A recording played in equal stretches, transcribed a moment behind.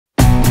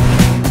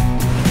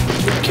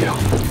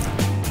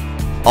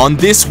on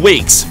this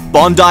week's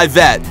Bondi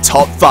Vet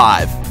Top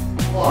 5.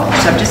 So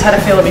I've just had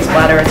a feel of his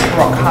bladder, it's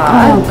rock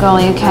hard. Oh,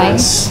 golly, okay.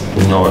 That's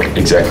not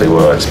exactly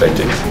what I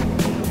expected.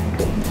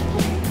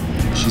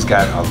 She's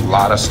got a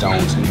lot of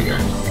stones in here.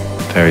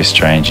 Very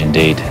strange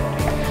indeed.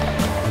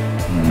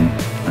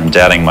 I'm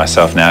doubting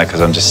myself now because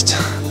I'm just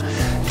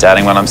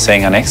doubting what I'm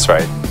seeing on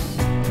X-ray.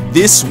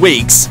 This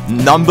week's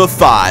number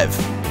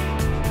 5.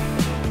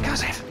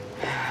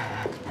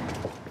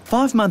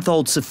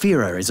 5-month-old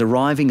Saphira is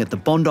arriving at the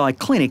Bondi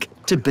clinic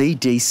to be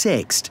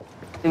desexed.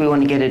 We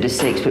want to get her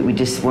desexed, but we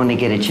just want to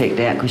get her checked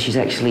out because she's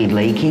actually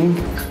leaking.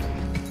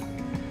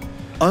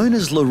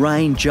 Owners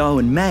Lorraine, Joe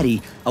and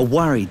Maddie are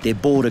worried their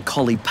Border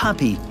Collie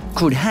puppy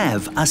could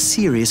have a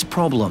serious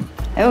problem.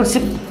 Oh, it's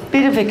a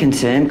bit of a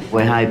concern.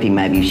 We're hoping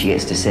maybe if she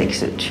gets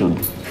desexed it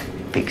should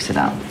fix it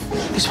up.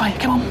 This way,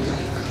 come on.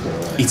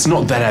 It's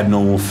not that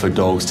abnormal for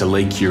dogs to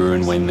leak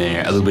urine when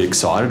they're a little bit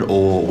excited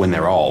or when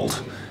they're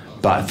old.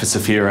 But for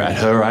Saphira at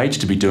her age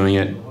to be doing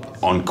it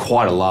on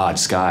quite a large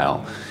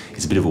scale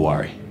is a bit of a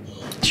worry.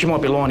 She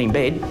might be lying in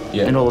bed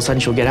and all of a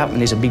sudden she'll get up and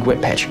there's a big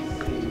wet patch.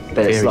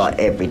 But it's like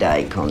every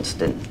day,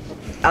 constant.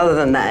 Other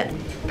than that,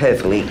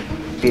 perfectly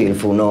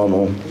beautiful,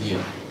 normal.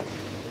 Yeah.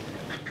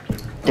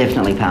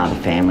 Definitely part of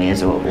the family,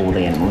 as all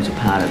the animals are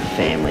part of the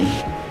family.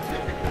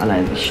 I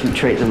know we shouldn't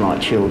treat them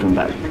like children,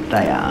 but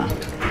they are.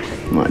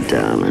 My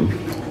darling.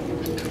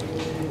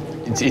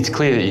 It's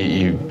clear that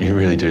you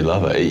really do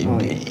love her.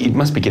 It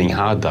must be getting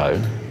hard though,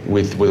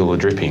 with all the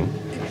dripping.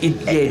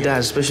 It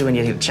does, especially when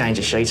you have to change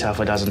the sheets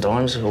half a dozen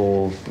times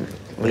or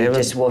whatever.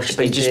 Just wash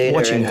the just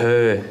watching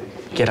her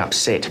get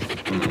upset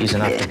is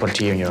enough to put a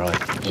tear in your eye.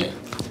 Yeah.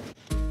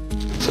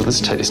 So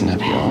let's take this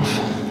nappy off.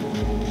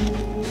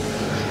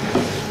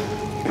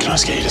 Can I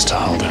just get you just to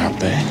hold her up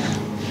there?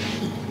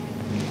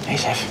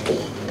 Yes,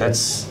 F.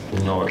 That's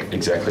not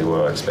exactly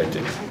what I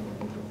expected.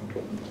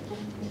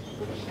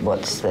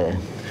 What's the...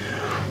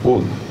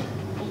 Well,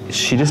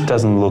 she just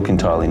doesn't look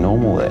entirely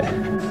normal there.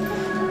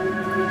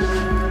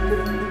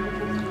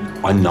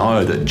 I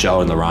know that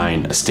Joe and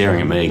Lorraine are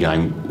staring at me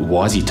going,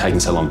 why is he taking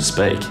so long to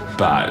speak?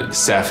 But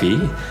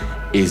Safi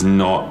is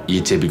not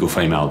your typical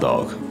female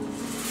dog.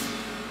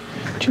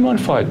 Do you mind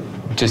if I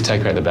just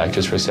take her out the back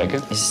just for a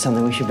second? Is this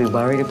something we should be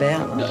worried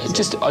about? No, I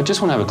just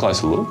want to have a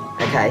closer look.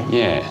 Okay.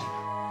 Yeah.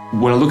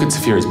 When I look at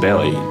Saphira's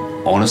belly,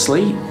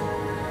 honestly,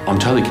 I'm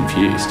totally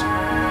confused.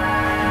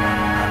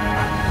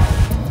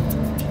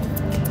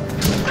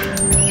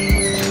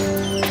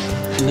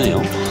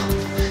 Neil,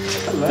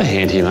 a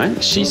hand here,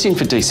 mate. She's in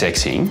for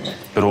desexing,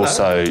 but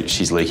also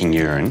she's leaking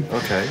urine.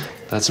 Okay.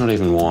 That's not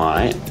even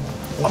why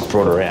I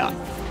brought her out.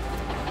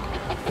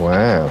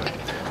 Wow,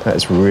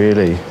 that's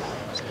really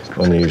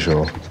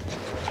unusual.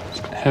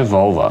 Her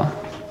vulva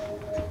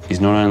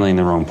is not only in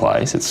the wrong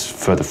place, it's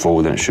further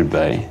forward than it should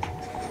be,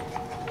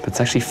 but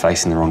it's actually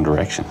facing the wrong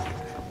direction.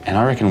 And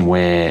I reckon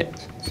where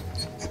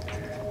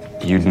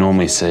you'd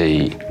normally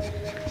see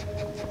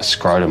a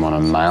scrotum on a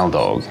male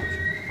dog,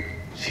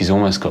 she's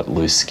almost got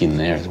loose skin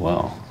there as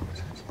well.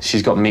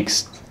 She's got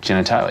mixed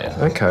genitalia.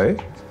 Okay.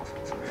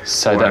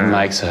 So that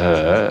makes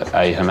her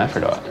a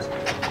hermaphrodite.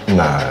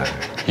 No.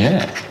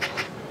 Yeah.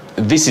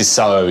 This is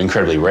so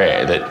incredibly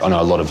rare that I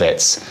know a lot of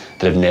vets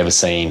that have never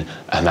seen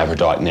a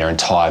hermaphrodite in their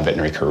entire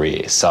veterinary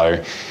career.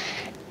 So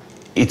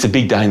it's a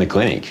big day in the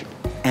clinic.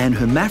 And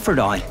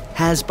hermaphrodite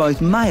has both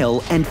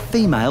male and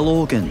female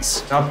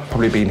organs. I've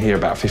probably been here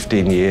about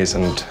 15 years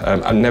and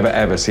I've never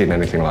ever seen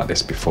anything like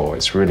this before.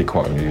 It's really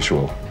quite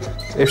unusual.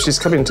 If she's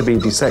coming to be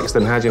desexed,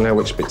 then how do you know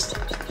which bits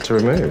to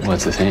remove? Well,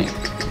 that's the thing.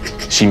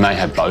 She may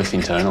have both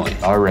internally.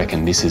 I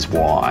reckon this is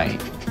why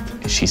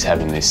she's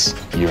having this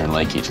urine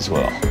leakage as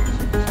well.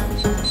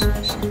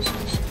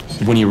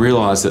 When you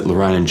realise that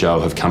Lorraine and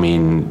Joe have come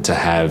in to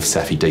have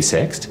Safi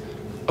desexed,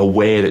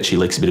 aware that she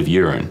leaks a bit of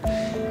urine,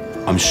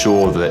 I'm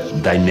sure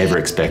that they never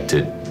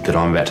expected that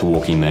I'm about to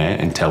walk in there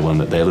and tell them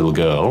that their little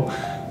girl,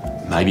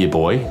 maybe a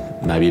boy,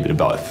 maybe a bit of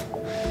both.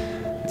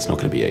 It's not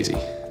going to be easy.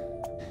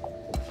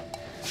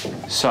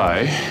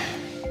 So,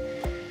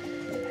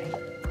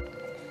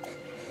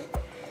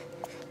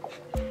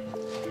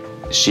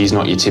 she's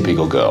not your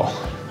typical girl.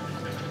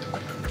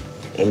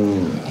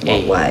 In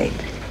what way?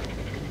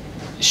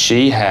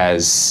 She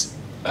has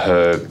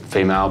her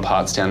female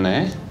parts down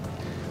there,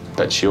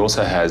 but she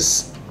also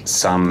has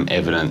some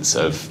evidence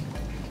of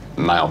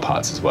male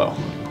parts as well.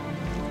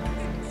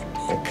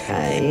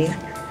 Okay.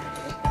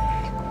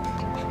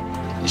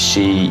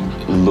 She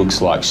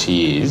looks like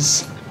she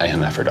is a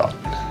hermaphrodite.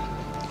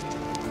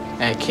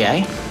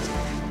 Okay.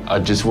 I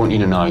just want you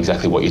to know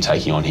exactly what you're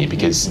taking on here,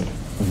 because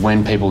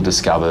when people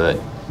discover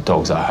that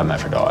dogs are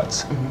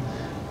hermaphrodites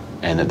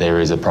and that there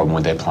is a problem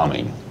with their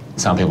plumbing,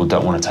 some people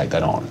don't want to take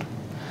that on.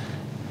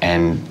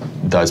 And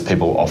those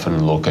people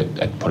often look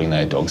at putting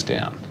their dogs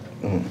down.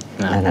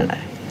 No.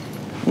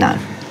 No.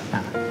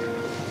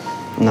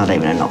 Not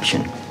even an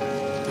option.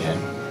 Yeah.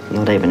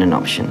 Not even an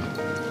option.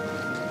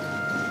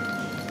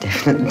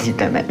 Definitely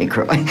don't make me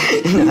cry.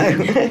 No.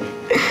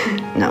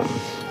 No.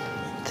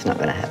 It's not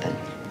going to happen.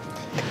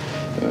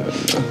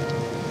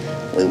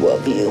 We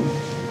love you.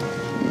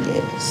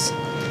 Yes.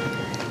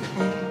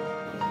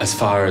 As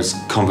far as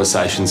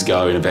conversations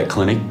go in a vet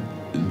clinic,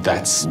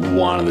 that's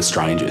one of the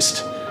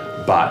strangest.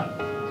 But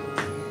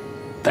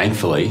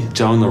thankfully,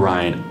 Joe and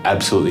Lorraine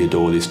absolutely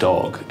adore this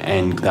dog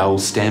and they'll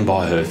stand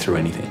by her through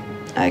anything.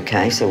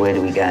 Okay, so where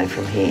do we go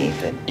from here?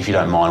 If you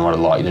don't mind, what I'd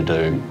like you to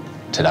do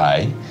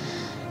today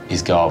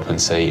is go up and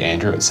see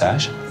Andrew at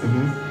Sash.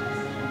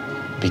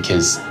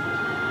 Because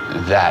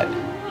that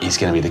is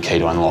going to be the key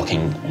to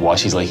unlocking why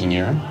she's leaking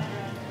urine.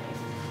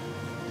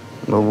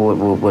 Well,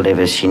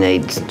 whatever she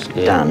needs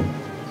done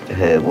for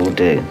her, we'll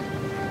do.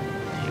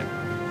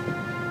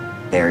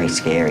 Very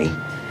scary.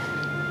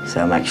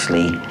 So I'm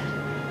actually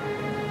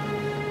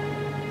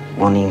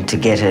wanting to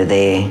get her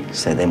there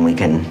so then we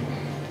can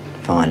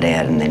find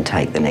out and then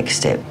take the next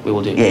step. We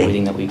will do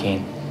everything that we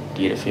can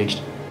to get it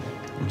fixed.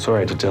 I'm sorry I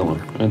had to tell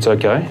them. It's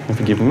okay. You've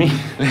forgiven me.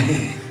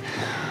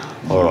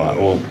 All right,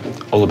 well,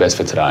 all the best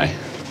for today.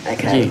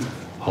 Okay.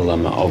 I'll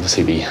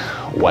obviously be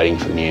waiting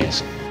for the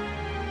news.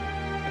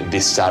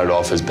 This started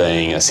off as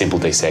being a simple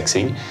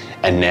desexing,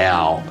 and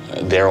now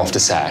they're off to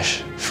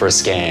Sash for a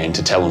scan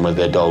to tell them whether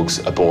their dog's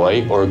a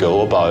boy or a girl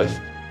or both,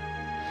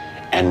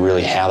 and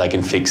really how they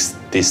can fix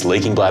this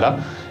leaking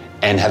bladder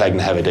and how they can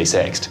have it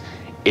desexed.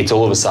 It's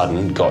all of a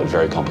sudden got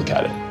very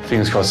complicated.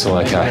 Fingers crossed it's all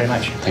okay. Thank you very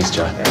much. Thanks,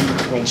 Joe.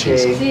 Thank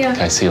Cheers. you. See ya.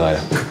 Okay, see you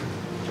later.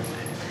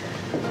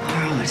 All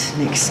right,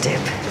 next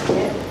step.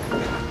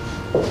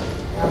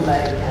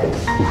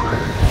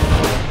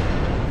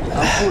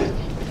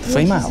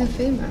 Female. She's a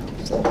female.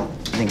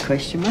 Then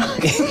question mark.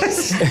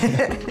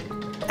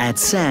 At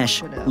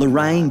Sash,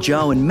 Lorraine,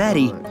 Joe and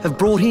Maddie have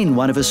brought in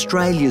one of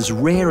Australia's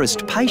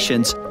rarest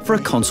patients for a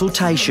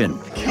consultation.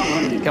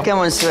 Come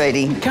on,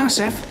 sweetie. Come on,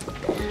 Seth.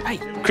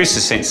 Chris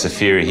has sent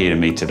Sophia here to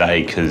me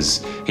today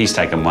because he's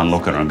taken one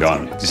look at her and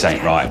gone, this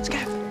ain't right.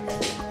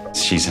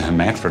 She's a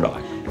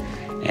hermaphrodite.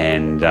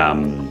 And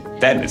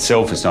that in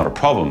itself is not a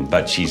problem,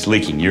 but she's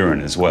leaking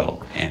urine as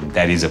well, and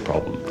that is a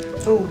problem.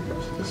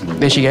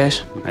 There she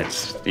goes.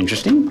 That's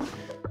interesting.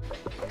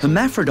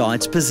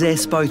 Hermaphrodites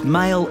possess both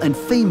male and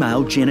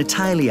female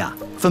genitalia.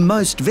 For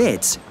most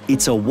vets,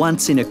 it's a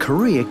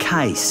once-in-a-career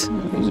case.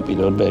 He's a bit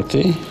odd back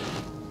there.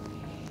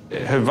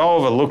 Her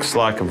vulva looks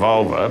like a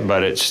vulva,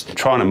 but it's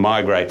trying to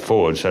migrate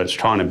forward, so it's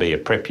trying to be a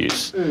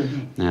prepuce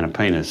and a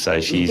penis, so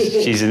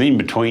she's an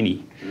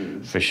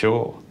in-betweenie, for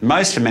sure.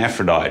 Most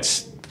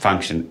hermaphrodites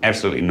function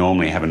absolutely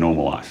normally, have a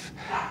normal life.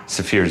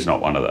 Sophia's not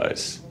one of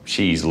those.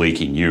 She's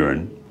leaking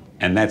urine,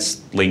 and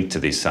that's linked to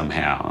this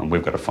somehow, and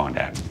we've got to find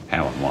out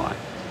how and why.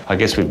 I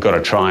guess we've got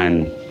to try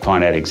and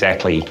find out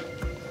exactly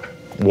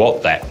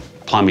what that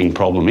plumbing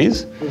problem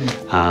is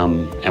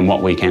and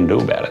what we can do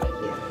about it.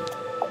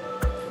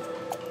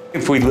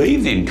 If we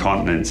leave the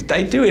incontinence,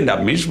 they do end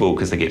up miserable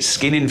because they get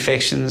skin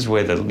infections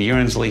where the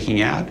urine's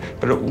leaking out.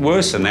 But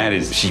worse than that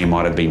is she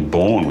might have been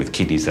born with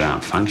kidneys that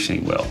aren't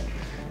functioning well.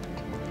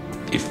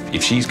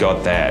 If she's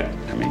got that,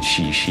 I mean,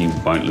 she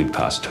won't live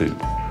past 2.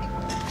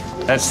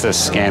 That's the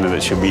scanner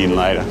that should be in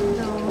later.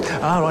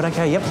 Oh, right,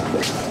 okay, yep.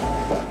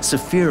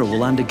 Sophia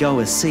will undergo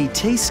a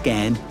CT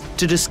scan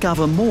to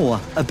discover more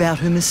about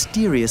her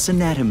mysterious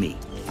anatomy.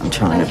 I'm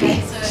trying to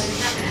be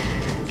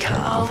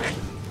calm.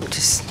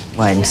 Just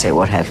wait and see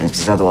what happens,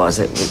 because otherwise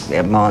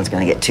our mind's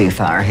going to get too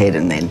far ahead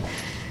and then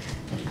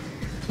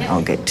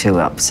I'll get too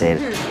upset.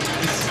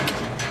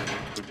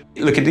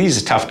 Look, it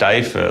is a tough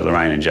day for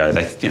Lorraine and Joe.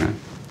 They,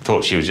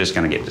 thought she was just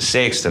going to get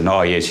desexed and,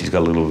 oh, yeah, she's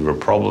got a little bit of a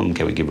problem,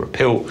 can we give her a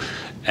pill?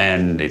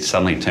 And it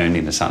suddenly turned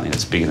into something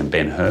that's bigger than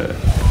Ben-Hur.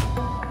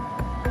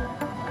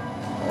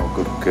 Oh,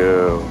 good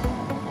girl.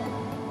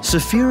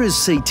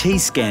 Sophia's CT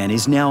scan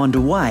is now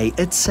underway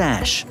at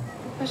Sash.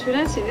 Gosh, we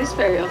don't see this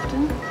very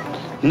often.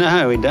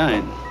 No, we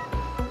don't.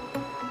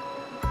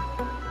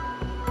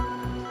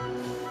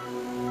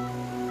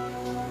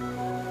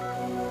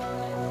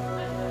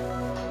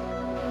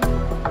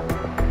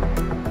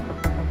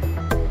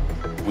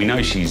 We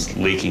know she's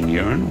leaking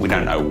urine. We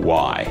don't know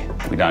why.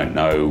 We don't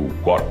know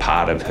what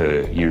part of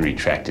her urinary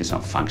tract is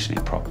not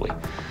functioning properly.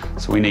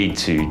 So we need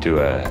to do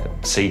a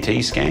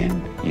CT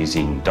scan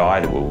using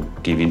dye that we'll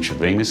give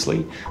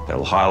intravenously.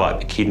 That'll highlight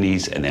the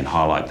kidneys and then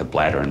highlight the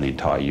bladder and the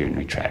entire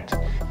urinary tract.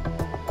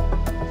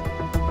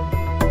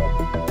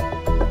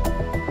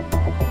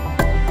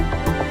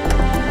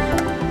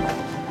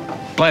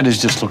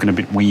 Bladder's just looking a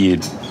bit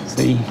weird.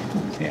 See?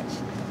 Yeah.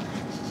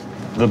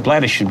 The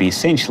bladder should be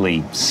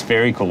essentially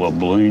spherical or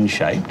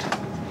balloon-shaped,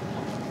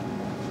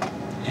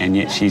 and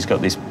yet she's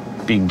got this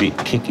big bit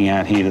kicking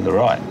out here to the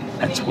right.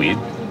 That's weird.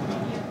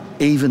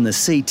 Even the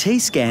CT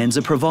scans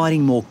are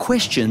providing more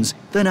questions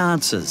than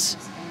answers.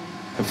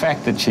 The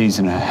fact that she's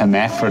a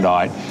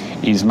hermaphrodite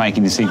is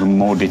making this even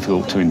more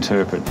difficult to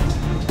interpret.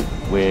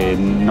 We're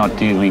not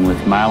dealing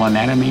with male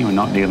anatomy, we're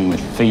not dealing with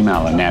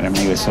female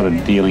anatomy, we're sort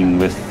of dealing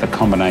with a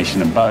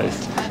combination of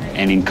both.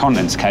 And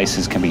incontinence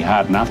cases can be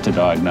hard enough to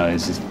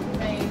diagnose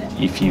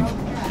if you've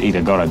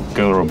either got a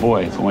girl or a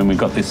boy, but when we've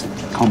got this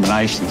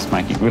combination, it's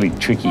making it really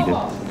tricky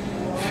to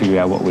figure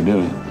out what we're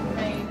doing.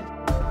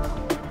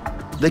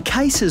 The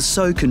case is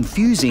so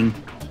confusing,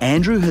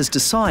 Andrew has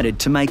decided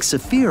to make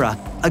Saphira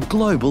a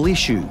global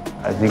issue.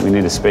 I think we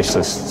need a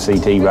specialist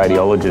CT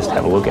radiologist to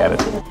have a look at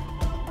it.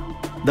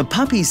 The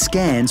puppy's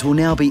scans will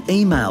now be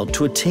emailed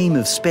to a team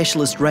of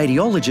specialist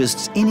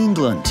radiologists in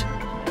England.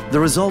 The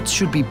results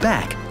should be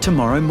back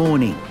tomorrow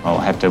morning. I'll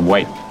have to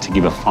wait to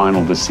give a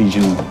final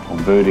decision or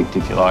verdict,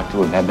 if you like, till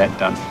we've had that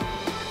done.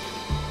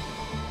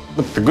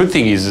 Look, the good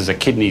thing is the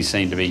kidneys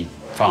seem to be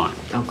fine.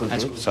 Oh,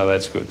 good. So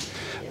that's good.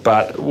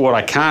 But what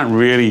I can't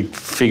really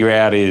figure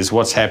out is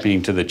what's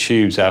happening to the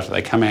tubes after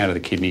they come out of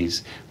the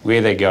kidneys, where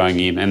they're going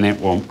in, and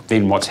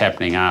then what's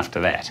happening after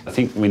that. I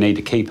think we need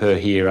to keep her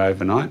here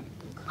overnight.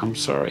 I'm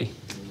sorry.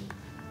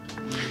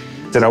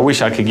 I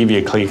wish I could give you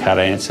a clear-cut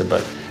answer,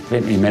 but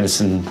veterinary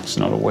medicine is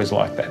not always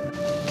like that.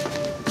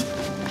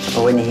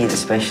 But when you hear the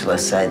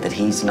specialist say that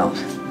he's not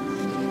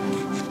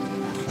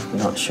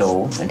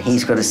sure and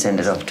he's got to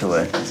send it off to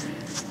a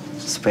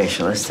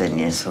specialist, then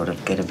you sort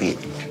of get a bit...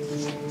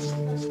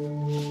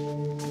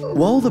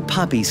 While the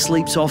puppy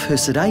sleeps off her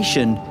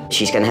sedation,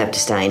 She's going to have to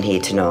stay in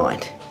here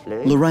tonight.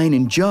 Lorraine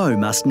and Joe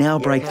must now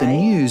break the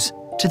news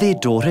to their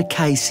daughter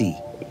Casey.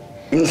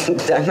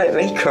 Don't make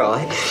me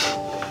cry.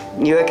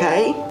 You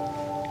okay?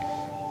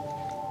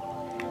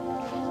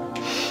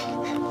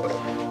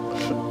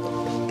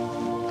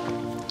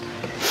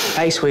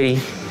 Hey,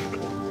 sweetie.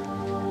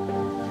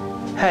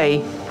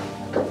 Hey.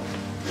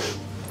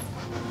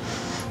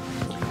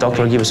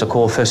 Doctor will give us a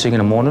call first thing in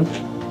the morning.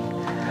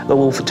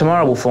 Look,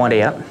 tomorrow we'll find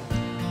out.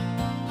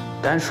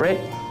 Don't fret.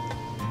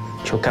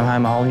 She'll come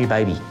home a whole new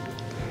baby.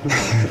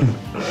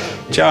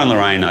 Joe and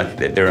Lorraine,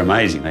 they're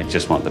amazing. They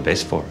just want the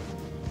best for her.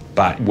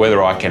 But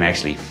whether I can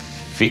actually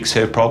fix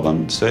her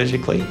problem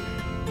surgically,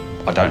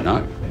 I don't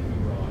know.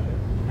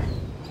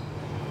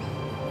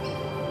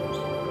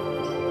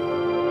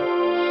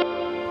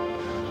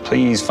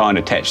 Please find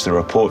attached the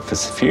report for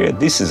Saphira.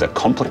 This is a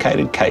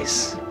complicated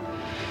case.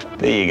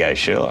 There you go,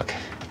 Sherlock.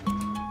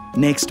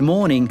 Next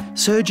morning,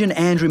 surgeon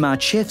Andrew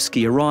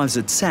Marchevsky arrives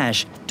at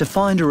SASH to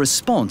find a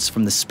response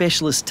from the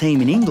specialist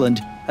team in England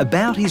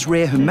about his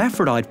rare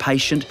hermaphrodite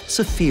patient,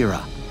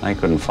 Saphira. They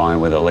couldn't find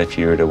where the left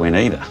ureter went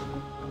either.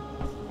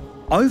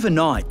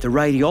 Overnight, the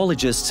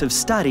radiologists have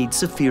studied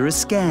Saphira's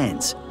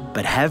scans,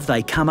 but have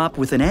they come up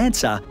with an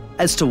answer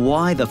as to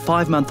why the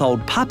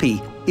 5-month-old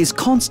puppy is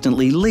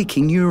constantly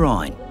leaking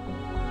urine?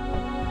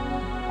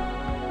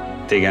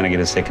 They're going to get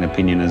a second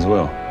opinion as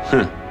well.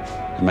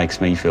 It makes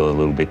me feel a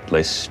little bit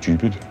less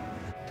stupid.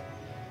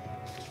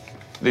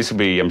 This will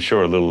be, I'm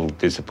sure, a little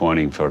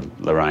disappointing for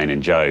Lorraine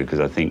and Joe, because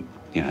I think,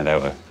 you know, they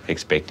were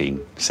expecting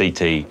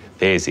CT,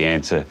 there's the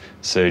answer,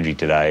 surgery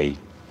today,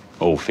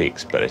 all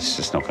fixed, but it's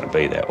just not going to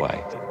be that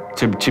way.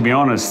 To be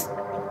honest,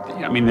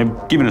 I mean,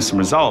 they've given us some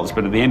results,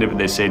 but at the end of it,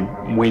 they said,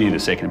 we need a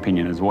second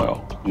opinion as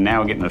well. Now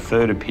we're getting a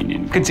third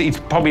opinion. It's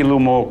probably a little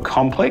more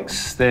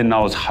complex than I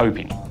was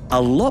hoping.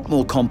 A lot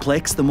more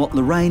complex than what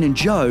Lorraine and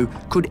Joe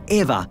could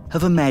ever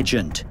have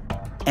imagined.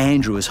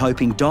 Andrew is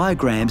hoping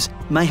diagrams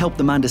may help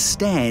them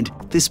understand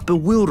this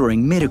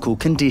bewildering medical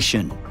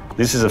condition.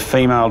 This is a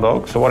female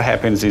dog, so what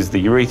happens is the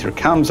urethra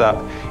comes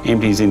up,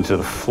 empties into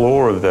the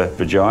floor of the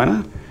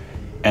vagina,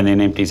 and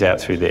then empties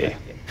out through there.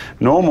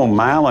 Normal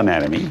male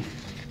anatomy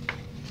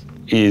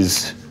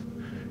is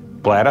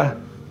bladder,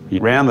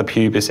 round the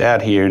pubis,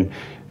 out here, and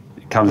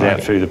it comes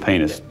out through the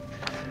penis.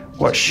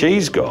 What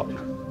she's got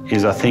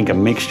is, I think, a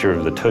mixture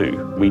of the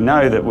two. We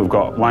know that we've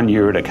got one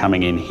ureter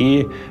coming in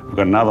here, we've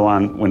got another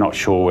one, we're not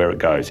sure where it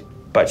goes.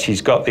 But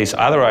she's got this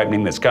other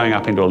opening that's going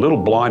up into a little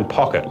blind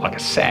pocket, like a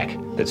sac,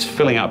 that's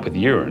filling up with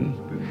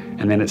urine,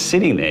 and then it's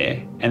sitting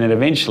there, and then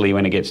eventually,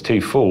 when it gets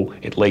too full,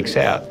 it leaks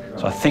out.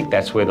 So I think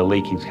that's where the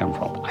leaking's come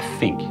from, I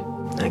think.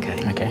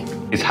 Okay.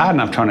 It's hard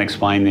enough trying to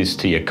explain this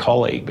to your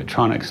colleague, but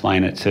trying to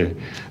explain it to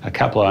a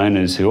couple of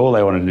owners who all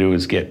they want to do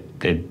is get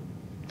their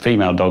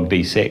female dog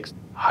desexed.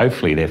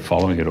 Hopefully they're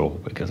following it all,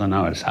 because I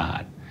know it's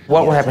hard.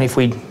 What would happen if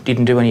we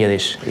didn't do any of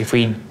this? If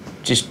we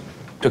just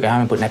took her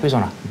home and put nappies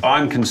on her?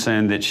 I'm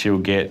concerned that she'll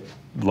get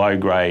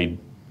low-grade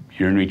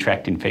urinary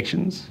tract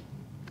infections,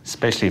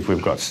 especially if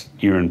we've got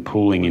urine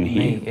pooling in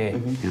here. Yeah.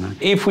 You know?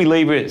 If we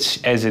leave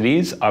it as it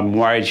is, I'm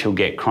worried she'll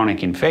get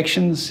chronic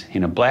infections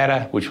in her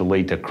bladder, which will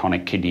lead to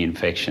chronic kidney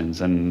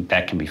infections, and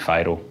that can be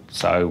fatal.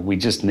 So we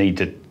just need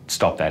to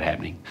stop that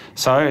happening.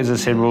 So, as I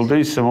said, we'll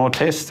do some more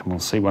tests, and we'll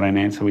see what an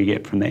answer we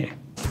get from there.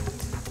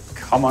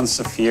 Come on,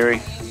 Saphira.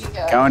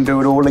 Go and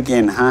do it all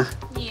again, huh?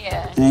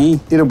 Yeah. Hey,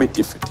 it'll be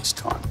different this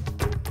time.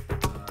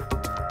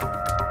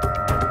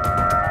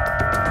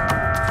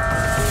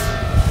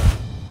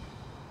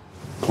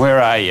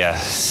 Where are you,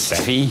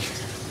 Safi?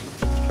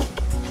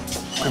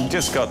 We've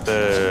just got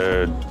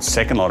the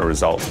second lot of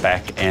results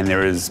back, and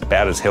they're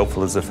about as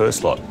helpful as the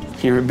first lot.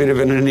 You're a bit of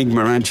an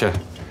enigma, aren't you?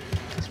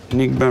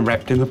 Enigma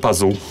wrapped in a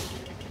puzzle.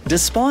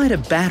 Despite a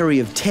battery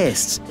of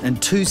tests and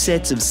 2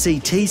 sets of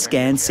CT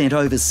scans sent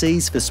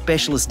overseas for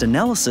specialist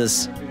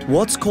analysis,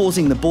 what's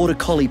causing the Border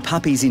Collie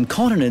puppy's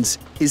incontinence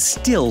is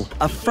still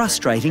a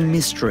frustrating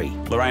mystery.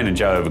 Lorraine and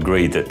Joe have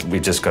agreed that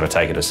we've just got to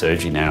take her to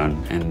surgery now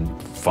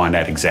and find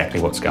out exactly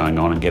what's going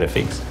on and get her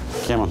fixed.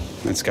 Come on,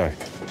 let's go.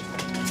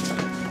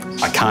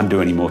 I can't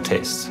do any more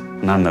tests,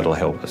 none that'll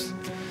help us.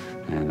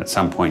 And at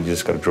some point, you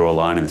just got to draw a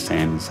line in the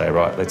sand and say,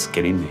 right, let's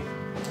get in there.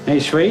 Hey,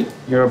 sweet,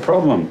 you're a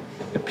problem.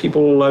 There are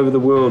people all over the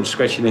world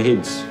scratching their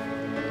heads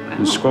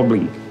and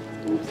squabbling.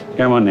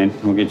 Come on then,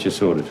 we'll get you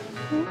sorted.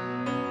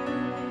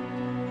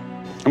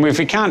 And if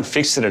we can't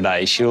fix her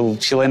today,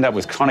 she'll end up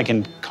with chronic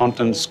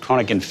incontinence,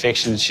 chronic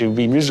infections. She'll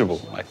be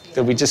miserable. Like,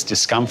 there'll be just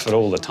discomfort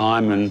all the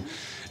time,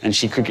 and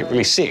she could get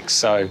really sick.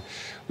 So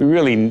we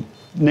really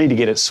need to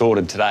get it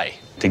sorted today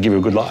to give her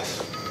a good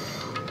life.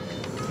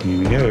 Here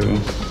we go.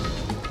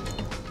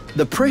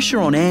 The pressure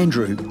on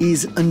Andrew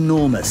is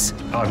enormous.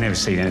 I've never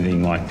seen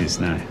anything like this,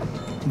 no.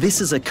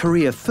 This is a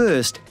career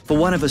first for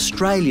one of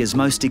Australia's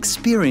most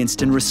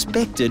experienced and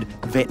respected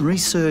veterinary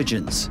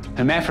surgeons.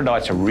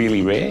 Hermaphrodites are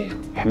really rare.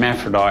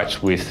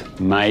 Hermaphrodites with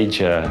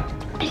major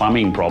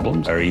plumbing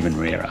problems are even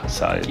rarer.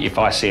 So if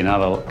I see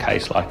another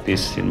case like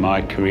this in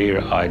my career,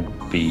 I'd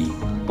be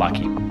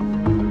lucky.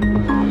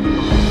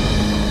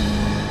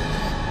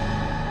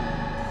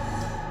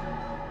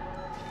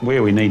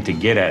 Where we need to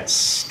get at's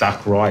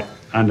stuck right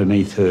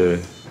underneath her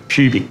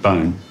pubic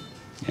bone,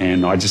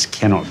 and I just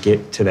cannot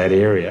get to that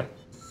area.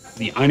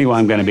 The only way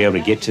I'm going to be able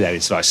to get to that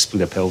is if I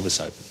split her pelvis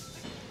open.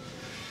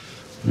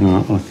 All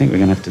right, well, I think we're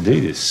going to have to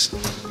do this.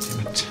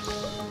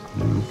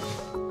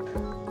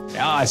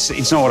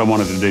 It's not what I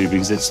wanted to do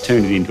because it's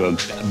turned it into a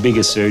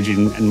bigger surgery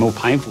and more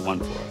painful one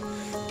for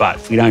her. But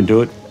if we don't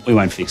do it, we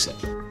won't fix it.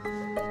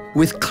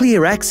 With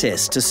clear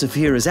access to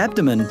Sapphira's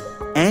abdomen,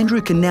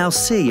 Andrew can now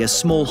see a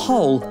small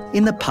hole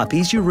in the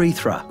puppy's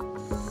urethra.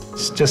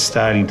 It's just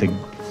starting to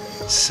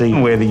see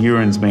where the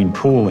urine's been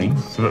pooling.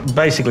 So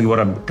basically what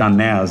I've done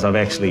now is I've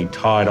actually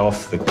tied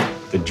off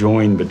the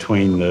join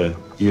between the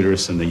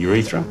uterus and the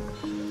urethra.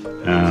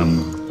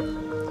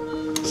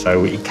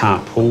 So it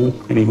can't pool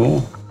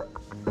anymore.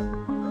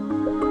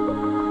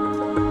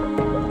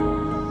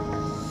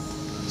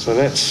 So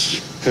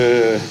that's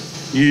her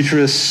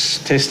uterus,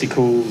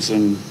 testicles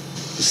and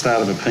the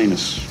start of her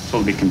penis. It's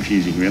all a bit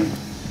confusing, really.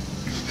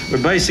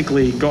 We've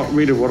basically got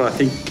rid of what I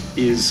think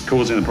is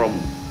causing the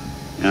problem.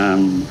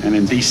 And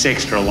then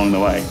de-sexed her along the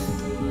way.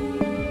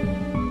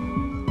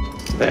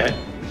 That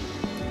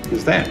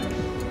is that.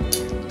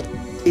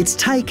 It's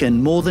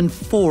taken more than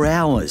 4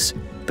 hours,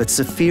 but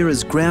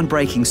Sapphira's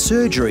groundbreaking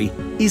surgery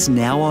is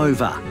now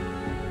over.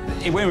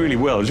 It went really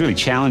well. It was really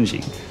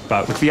challenging.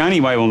 But the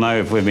only way we'll know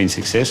if we've been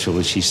successful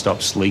is she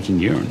stops leaking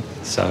urine.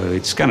 So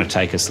it's going to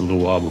take us a little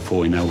while before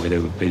we know whether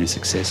we've been a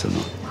success or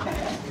not.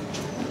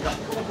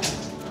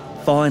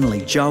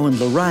 Finally, Joe and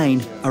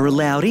Lorraine are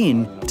allowed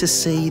in to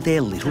see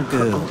their little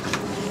girl.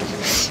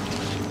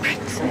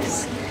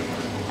 Princess.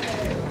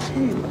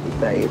 Oh,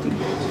 baby.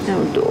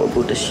 How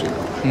adorable does she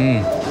look?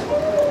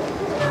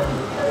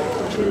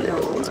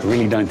 I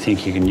really don't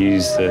think you can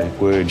use the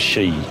word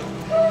she,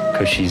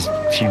 because she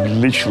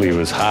literally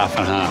was half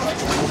and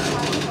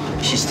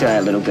half. She's still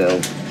our little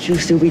girl. She'll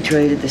still be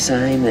treated the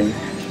same and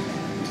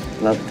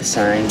loved the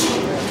same.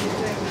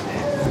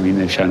 I mean,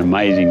 they've shown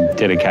amazing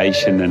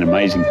dedication and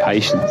amazing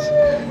patience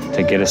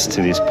to get us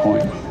to this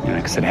point, you know,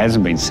 because it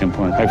hasn't been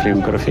simple, and hopefully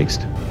we've got it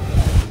fixed.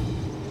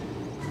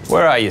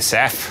 Where are you,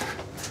 Saf?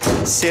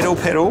 Settle,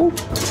 pedal.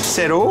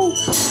 Settle,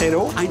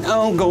 settle. I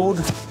know,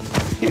 good.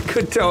 You're a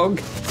good dog.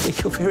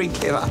 You're very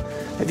clever.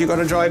 Have you got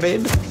a dry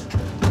bed?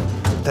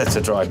 That's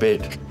a dry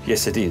bed.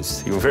 Yes, it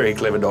is. You're a very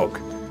clever dog.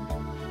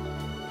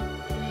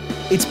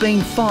 It's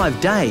been 5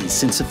 days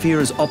since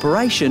Sapphira's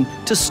operation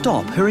to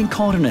stop her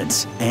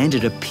incontinence, and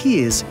it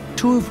appears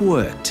to have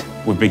worked.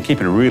 We've been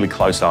keeping a really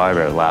close eye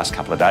over her the last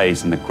couple of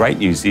days, and the great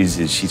news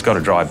is she's got a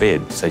dry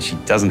bed, so she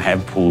doesn't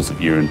have pools of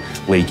urine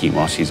leaking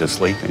while she's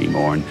asleep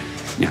anymore, and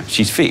you know,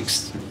 she's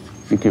fixed.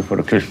 Thank you for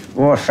the kiss.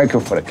 Oh, thank you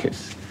for the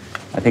kiss.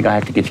 I think I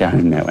have to get you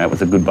home now. That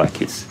was a goodbye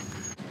kiss.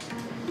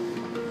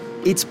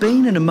 It's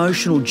been an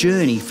emotional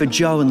journey for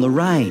Joe and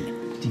Lorraine,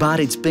 but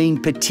it's been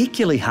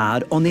particularly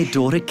hard on their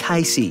daughter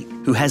Casey,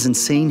 who hasn't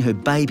seen her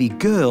baby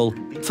girl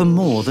for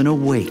more than a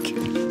week.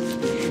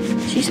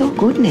 She's all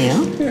good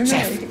now.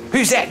 Saf,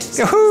 who's that?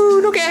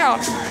 Yahoo, look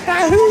out!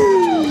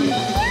 Yahoo!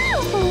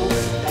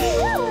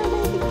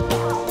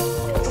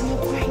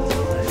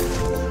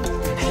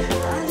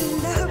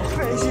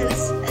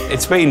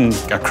 It's been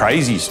a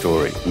crazy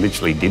story. I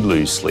literally did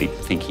lose sleep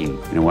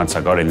thinking, you know, once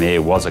I got in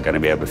there, was I going to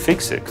be able to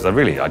fix it? Because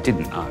I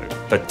didn't know.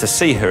 But to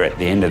see her at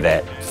the end of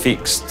that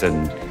fixed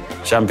and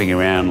jumping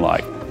around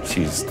like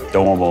she's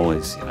normal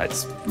is, you know,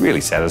 it's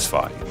really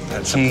satisfying.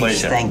 That's a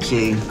pleasure. Thank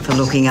you for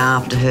looking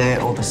after her,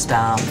 all the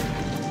staff,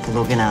 for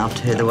looking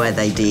after her the way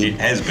they did. It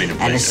has been a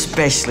pleasure. And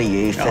especially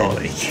you for...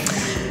 And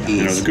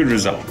it was a good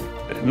result.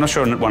 I'm not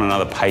sure I want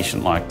another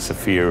patient like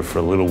Saphira for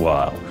a little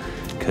while,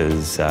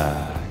 because,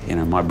 you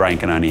know, my brain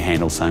can only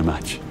handle so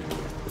much.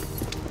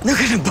 Look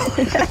at him,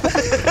 boy.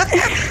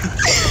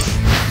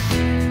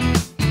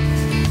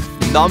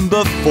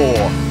 Number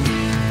 4.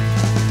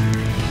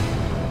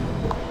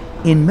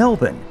 In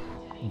Melbourne,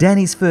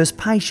 Danny's first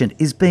patient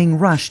is being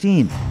rushed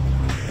in.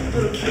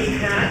 Little kitty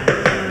cat,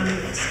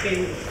 it's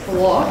been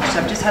blocked.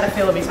 I've just had a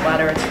feel of his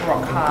bladder, it's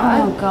rock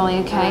hard. Oh, golly,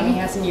 okay. He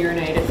hasn't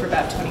urinated for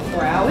about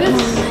 24 hours.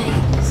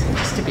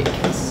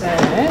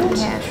 hand?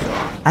 Yeah, sure.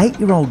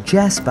 8-year-old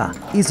Jasper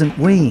isn't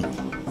weeing,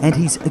 and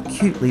he's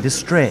acutely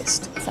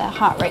distressed. So our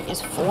heart rate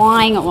is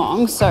flying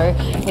along, so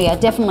we are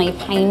definitely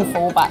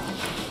painful, but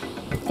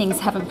things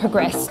haven't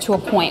progressed to a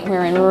point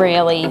we're in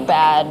really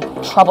bad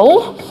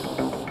trouble.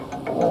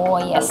 Oh,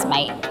 yes,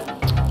 mate.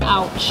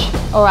 Ouch.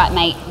 All right,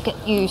 mate, we'll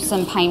get you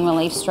some pain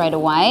relief straight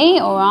away,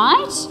 all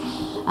right?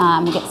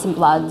 We'll get some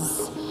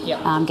bloods,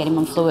 get him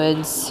on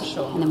fluids,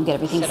 and then we'll get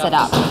everything set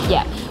up.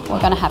 Yeah, we're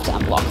gonna have to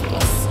unblock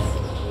this.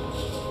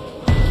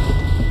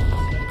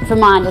 From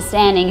my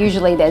understanding,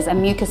 usually there's a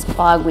mucus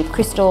plug with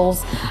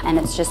crystals, and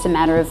it's just a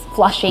matter of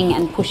flushing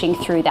and pushing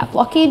through that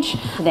blockage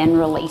to then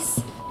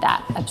release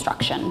that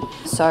obstruction.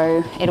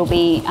 So it'll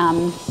be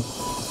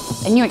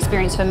a new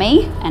experience for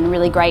me and a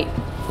really great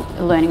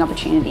learning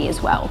opportunity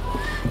as well.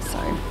 So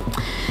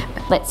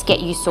but let's get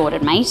you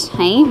sorted, mate.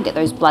 Hey, get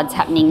those bloods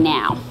happening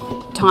now.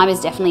 Time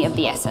is definitely of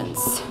the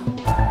essence.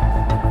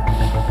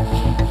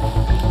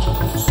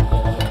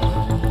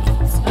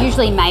 It's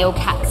usually male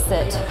cats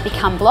that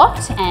become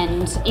blocked,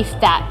 and if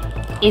that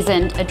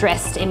isn't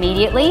addressed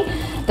immediately,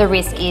 the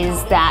risk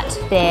is that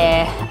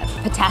their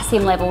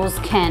potassium levels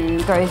can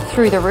go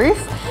through the roof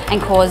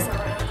and cause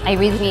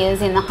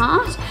arrhythmias in the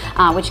heart,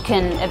 which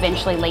can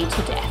eventually lead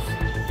to death.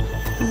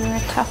 You're a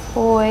tough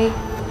boy.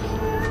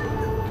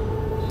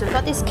 We've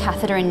got this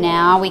catheter in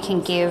now. We can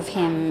give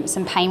him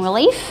some pain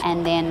relief,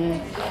 and then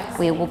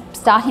we will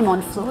start him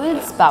on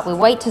fluids, but we'll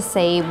wait to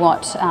see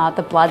what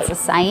the bloods are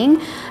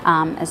saying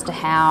as to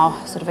how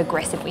sort of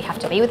aggressive we have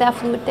to be with our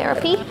fluid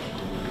therapy.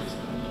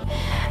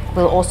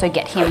 We'll also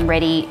get him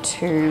ready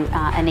to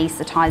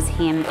anaesthetise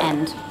him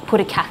and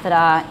put a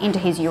catheter into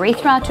his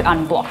urethra to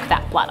unblock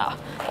that bladder.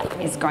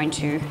 That is going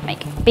to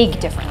make a big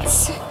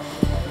difference.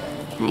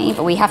 Okay,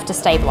 but we have to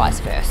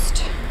stabilise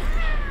first.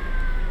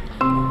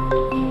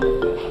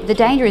 The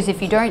danger is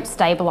if you don't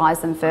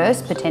stabilise them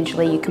first,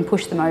 potentially you can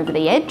push them over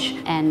the edge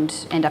and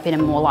end up in a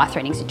more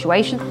life-threatening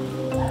situation.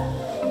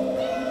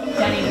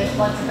 Danny, there's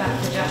bloods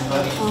about to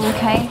Jasper.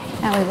 Okay,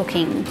 how are we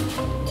looking?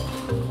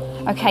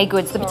 Okay,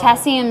 good. So the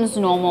potassium's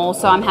normal,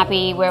 so I'm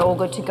happy we're all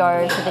good to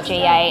go to the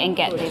GA and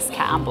get this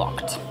cat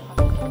unblocked.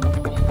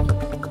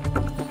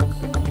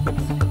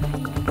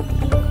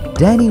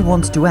 Danny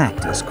wants to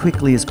act as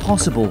quickly as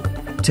possible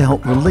to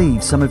help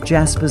relieve some of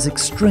Jasper's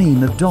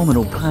extreme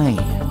abdominal pain.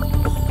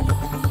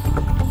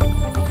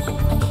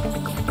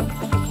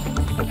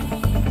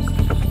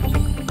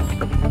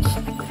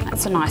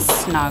 That's a nice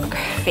snug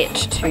fit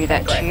to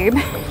that tube.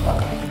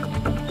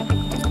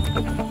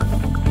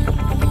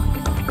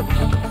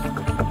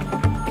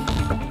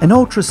 An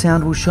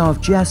ultrasound will show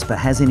if Jasper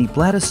has any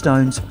bladder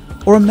stones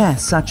or a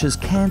mass such as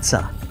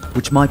cancer,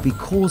 which might be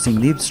causing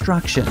the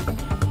obstruction.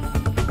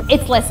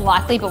 It's less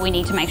likely, but we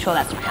need to make sure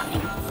that's not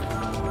happening.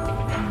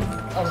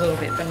 A little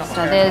bit, but not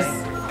So there's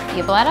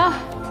your bladder.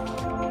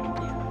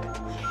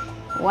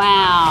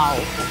 Wow.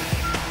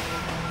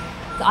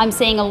 I'm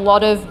seeing a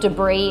lot of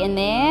debris in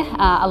there,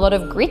 a lot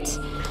of grit.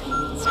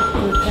 It's not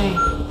good, hey?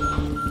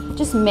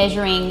 Just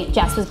measuring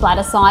Jasper's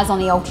bladder size on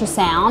the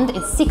ultrasound,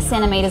 it's 6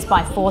 centimetres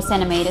by 4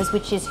 centimetres,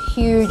 which is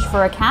huge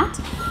for a cat.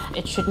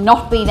 It should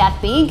not be that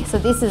big, so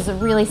this is a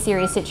really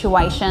serious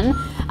situation.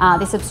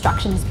 This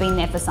obstruction has been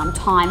there for some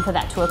time for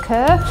that to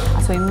occur,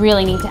 so we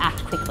really need to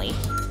act quickly.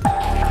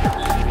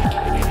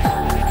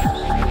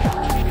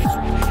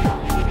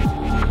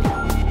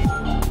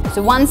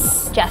 So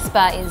once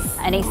Jasper is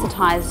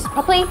anaesthetised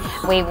properly,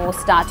 we will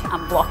start to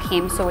unblock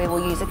him. So we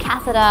will use a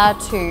catheter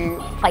to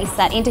place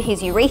that into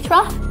his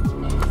urethra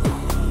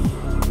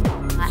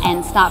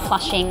and start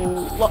flushing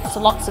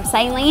lots of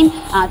saline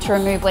to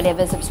remove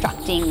whatever's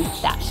obstructing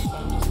that.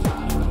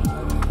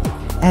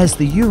 As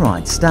the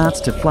urine starts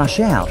to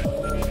flush out,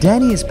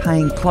 Danny is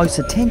paying close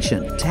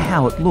attention to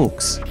how it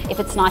looks. If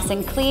it's nice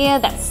and clear,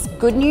 that's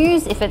good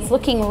news. If it's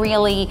looking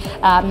really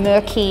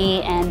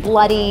murky and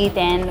bloody,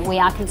 then we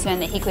are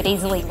concerned that he could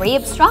easily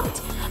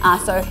re-obstruct.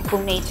 So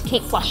we'll need to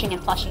keep flushing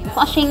and flushing and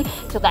flushing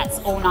till that's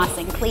all nice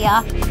and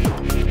clear.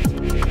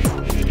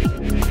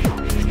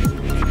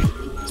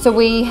 So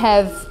we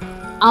have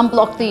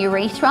unblocked the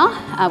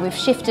urethra. We've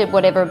shifted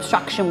whatever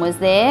obstruction was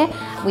there.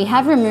 We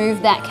have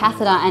removed that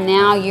catheter and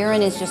now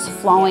urine is just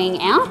flowing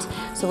out.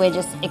 So we're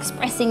just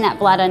expressing that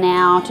bladder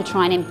now to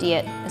try and empty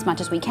it as much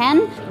as we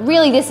can.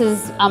 Really, this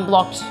is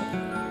unblocked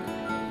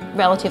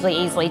relatively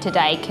easily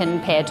today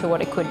compared to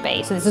what it could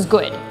be. So this is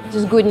good. This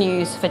is good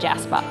news for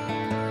Jasper.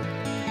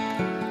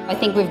 I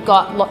think we've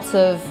got lots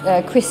of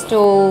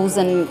crystals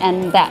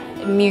and that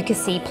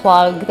mucousy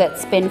plug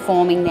that's been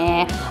forming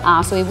there.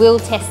 So we will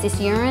test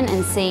this urine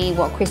and see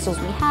what crystals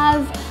we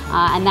have,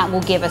 and that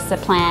will give us a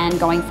plan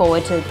going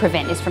forward to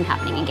prevent this from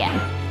happening again.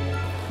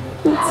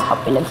 Let's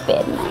hop into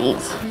bed,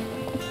 mate.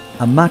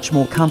 A much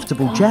more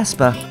comfortable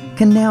Jasper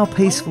can now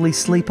peacefully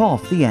sleep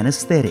off the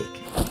anaesthetic.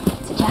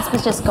 So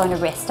Jasper's just going to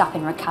rest up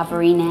in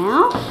recovery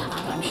now.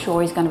 I'm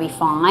sure he's going to be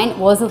fine. It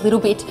was a little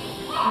bit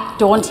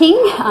daunting.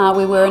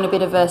 We were in a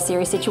bit of a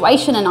serious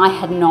situation and I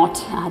had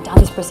not done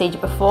this procedure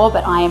before,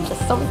 but I am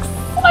just so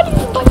excited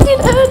that I did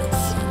it.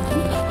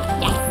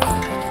 Yes.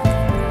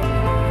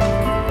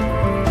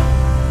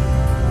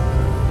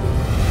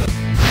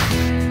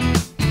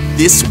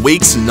 this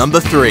week's number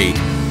 3.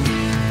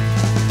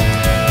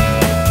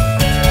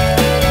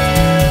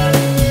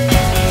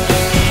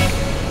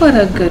 What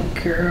a good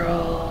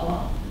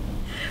girl.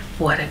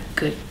 What a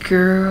good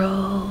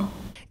girl.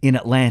 In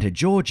Atlanta,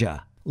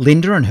 Georgia,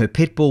 Linda and her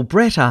pitbull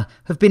Bladder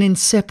have been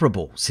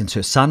inseparable since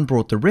her son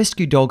brought the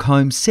rescue dog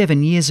home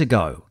 7 years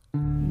ago.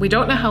 We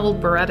don't know how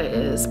old Beretta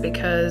is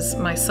because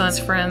my son's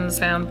friends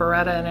found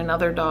Beretta and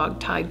another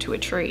dog tied to a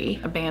tree,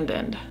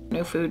 abandoned.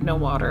 No food, no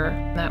water.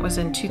 That was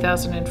in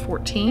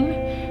 2014,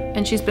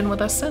 and she's been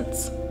with us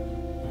since.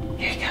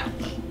 Here you go.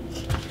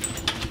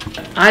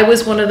 I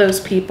was one of those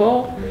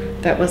people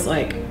that was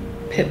like,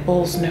 pit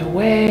bulls, no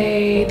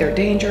way, they're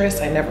dangerous,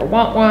 I never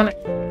want one.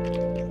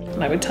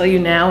 And I would tell you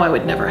now, I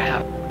would never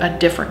have a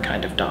different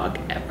kind of dog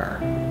ever.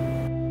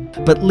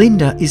 But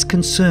Linda is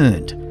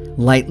concerned.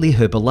 Lately,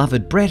 her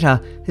beloved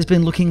Bladder has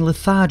been looking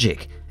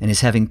lethargic and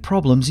is having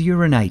problems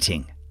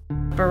urinating.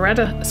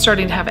 Beretta is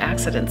starting to have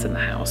accidents in the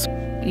house.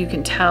 You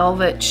can tell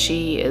that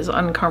she is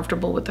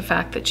uncomfortable with the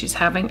fact that she's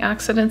having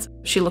accidents.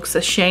 She looks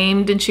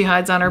ashamed and she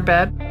hides on her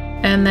bed.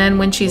 And then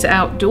when she's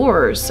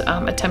outdoors,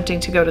 attempting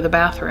to go to the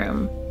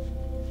bathroom,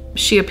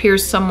 she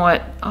appears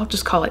somewhat, I'll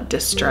just call it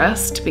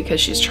distressed, because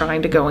she's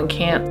trying to go and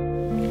can't.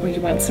 We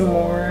want some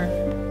more.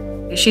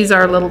 She's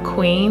our little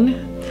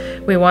queen.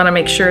 We want to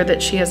make sure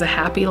that she has a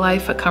happy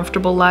life, a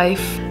comfortable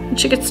life, and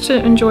she gets to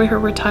enjoy her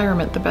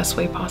retirement the best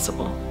way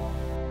possible.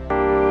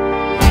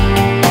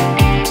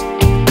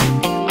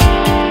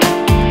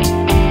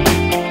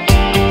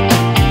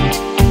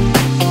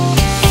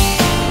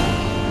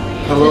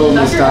 Hello,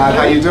 Miss Todd.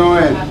 How you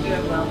doing?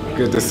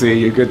 Good to see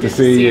you. Good to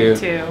see you.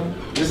 Too.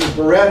 This is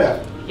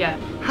Beretta. Yeah.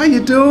 How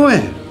you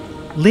doing?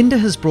 Linda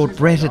has brought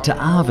Bladder to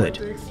Arvid,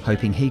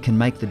 hoping he can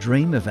make the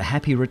dream of a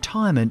happy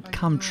retirement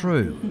come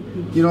true.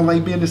 You don't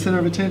like being the center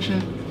of attention?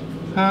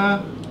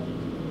 Huh?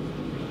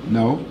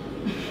 No.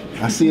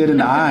 I see it in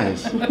the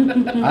eyes.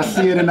 I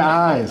see it in the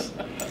eyes.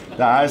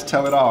 The eyes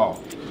tell it all.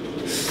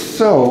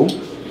 So,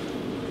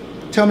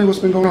 tell me what's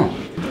been going on.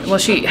 Well,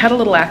 she had a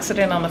little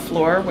accident on the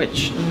floor,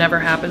 which never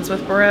happens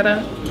with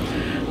Beretta.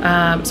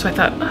 So I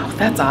thought, oh,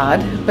 that's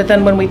odd. But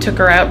then when we took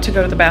her out to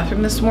go to the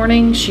bathroom this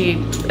morning,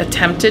 she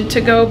attempted to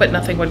go, but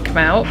nothing would come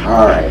out.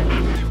 All right.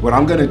 What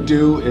I'm gonna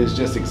do is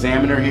just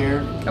examine her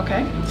here.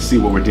 Okay. See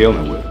what we're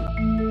dealing with.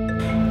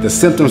 The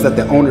symptoms that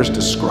the owner's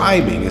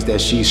describing is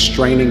that she's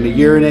straining to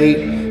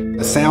urinate.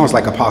 It sounds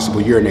like a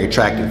possible urinary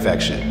tract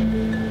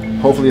infection.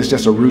 Hopefully it's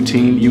just a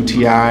routine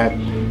UTI.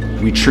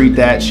 We treat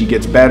that, she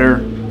gets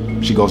better,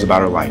 she goes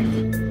about her life.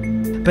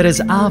 But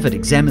as Arvid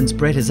examines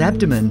Bladder's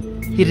abdomen,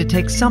 he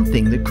detects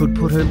something that could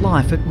put her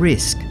life at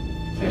risk.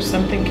 There's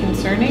something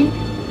concerning?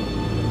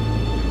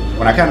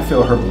 When I kind of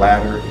feel her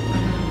bladder,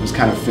 just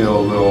kind of feel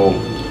a little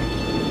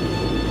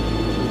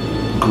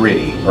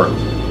gritty, or a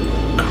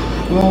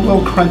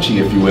little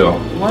crunchy, if you will.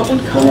 What would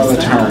cause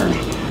that? Term.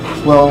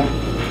 Well,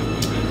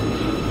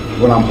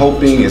 what I'm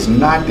hoping is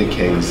not the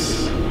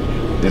case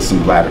is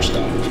some bladder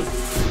stones.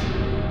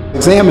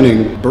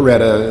 Examining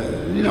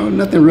Beretta, you know,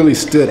 nothing really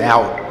stood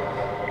out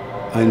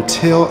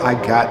until I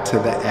got to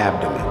the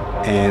abdomen.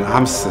 And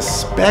I'm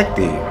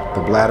suspecting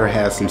the bladder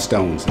has some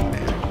stones in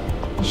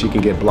there. She can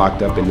get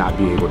blocked up and not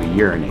be able to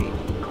urinate.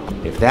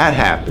 If that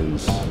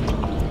happens,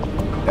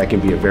 that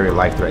can be a very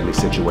life-threatening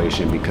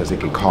situation because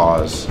it can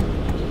cause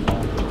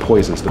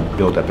poisons to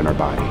build up in her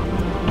body,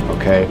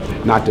 okay?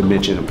 Not to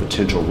mention a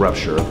potential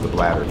rupture of the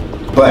bladder.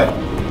 But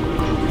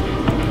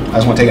I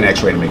just want to take an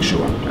x-ray to make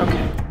sure.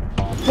 Okay.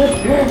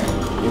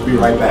 We'll be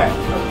right back.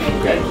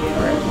 Okay,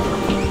 all right.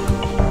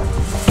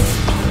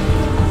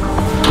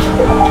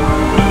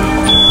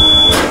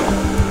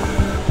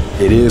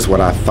 It is what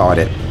I thought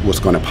it was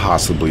going to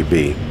possibly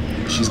be.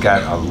 She's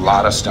got a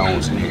lot of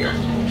stones in here.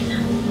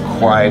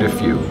 Quite a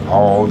few.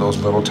 All those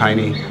little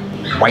tiny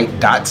white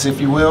dots,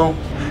 if you will.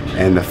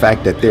 And the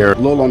fact that they're a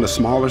little on the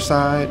smaller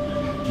side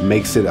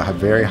makes it a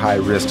very high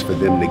risk for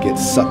them to get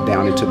sucked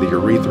down into the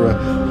urethra,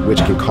 which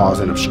can cause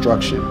an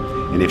obstruction.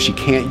 And if she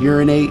can't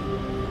urinate,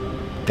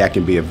 that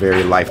can be a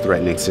very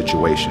life-threatening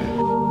situation.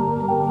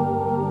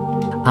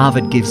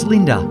 Arvid gives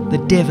Linda the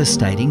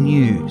devastating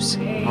news.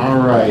 All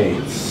right,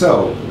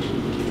 so.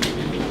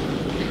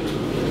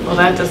 Well,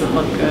 that doesn't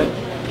look good.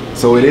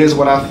 So it is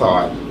what I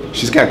thought.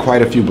 She's got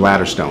quite a few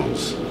bladder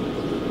stones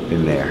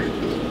in there.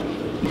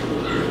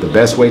 The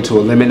best way to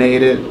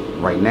eliminate it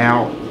right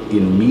now,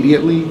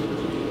 immediately,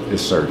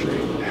 is surgery.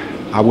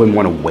 I wouldn't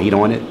want to wait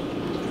on it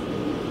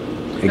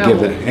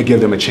and give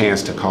them a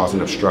chance to cause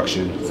an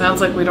obstruction. Sounds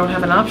like we don't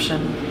have an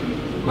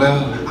option.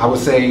 Well, I would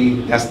say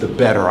that's the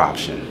better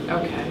option.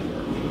 Okay.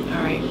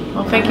 All right.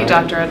 Well, thank you,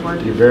 Dr.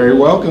 Edward. You're very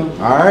welcome.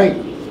 All right.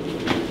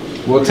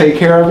 We'll take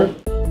care of her.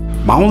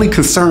 My only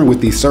concern with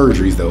these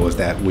surgeries, though, is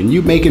that when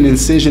you make an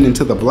incision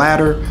into the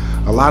bladder,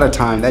 a lot of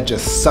time that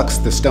just sucks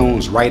the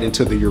stones right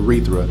into the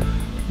urethra,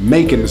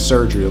 making the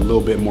surgery a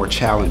little bit more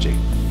challenging.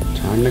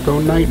 Time to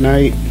go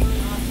night-night.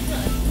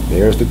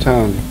 There's the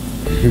tongue.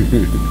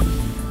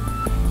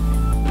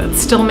 That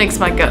still makes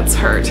my guts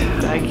hurt.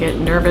 I get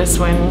nervous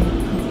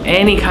when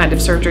any kind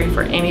of surgery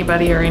for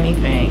anybody or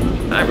anything.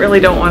 I really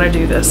don't want to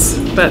do this,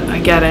 but I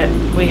get it.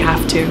 We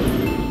have to.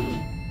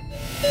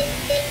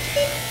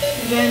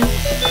 Again.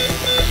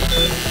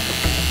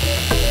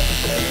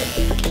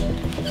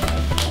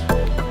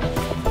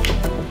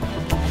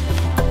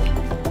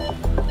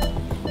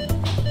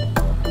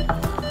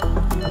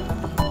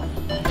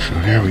 So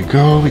there we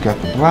go. We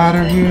got the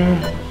bladder here.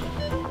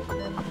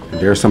 And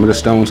there's some of the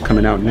stones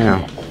coming out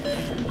now.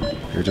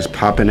 They're just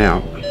popping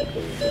out.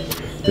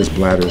 This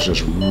bladder is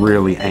just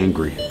really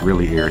angry,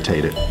 really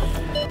irritated.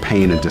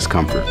 Pain and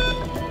discomfort.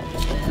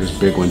 This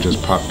big one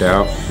just popped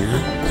out here.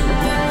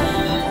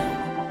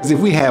 If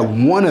we had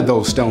one of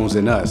those stones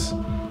in us,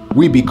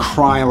 we'd be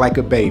crying like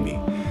a baby.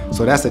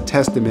 So that's a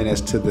testament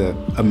as to the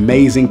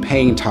amazing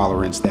pain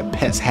tolerance that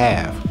pets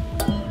have.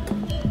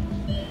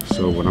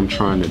 So what I'm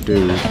trying to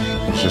do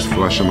is just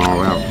flush them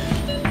all out.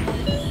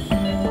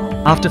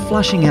 After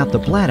flushing out the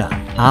bladder,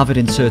 Arvid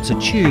inserts a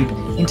tube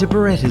into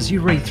Beretta's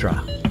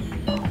urethra.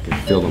 I can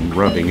feel them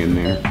rubbing in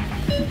there.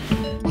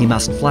 He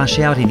must flush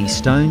out any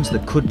stones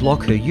that could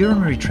block her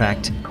urinary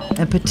tract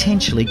and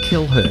potentially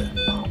kill her.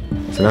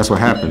 So that's what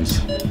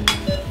happens.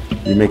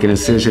 You make an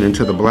incision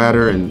into the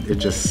bladder and it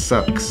just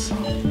sucks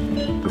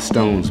the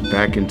stones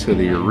back into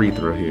the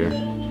urethra here.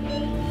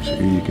 So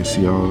here you can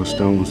see all the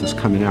stones that's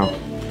coming out.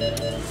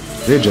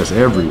 They're just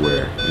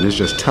everywhere, and it's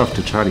just tough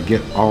to try to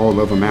get all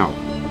of them out.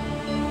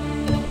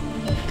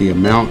 The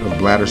amount of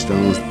bladder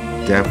stones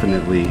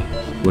definitely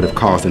would have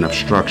caused an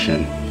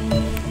obstruction,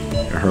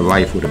 and her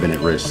life would have been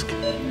at risk.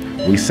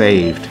 We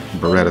saved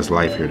Beretta's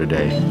life here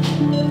today.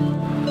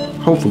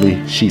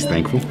 Hopefully, she's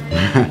thankful.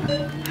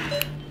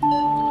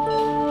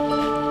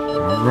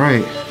 All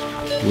right,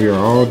 we are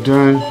all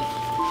done.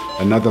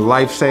 Another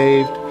life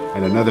saved,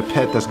 and another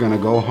pet that's gonna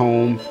go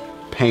home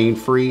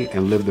pain-free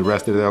and live the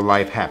rest of their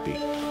life happy.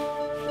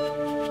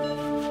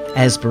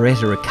 As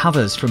Beretta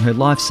recovers from her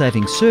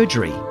life-saving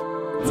surgery,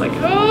 it's like,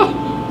 oh,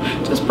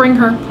 just bring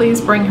her,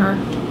 please bring her.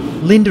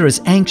 Linda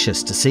is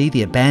anxious to see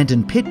the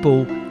abandoned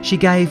Pitbull she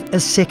gave a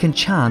second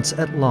chance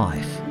at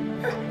life.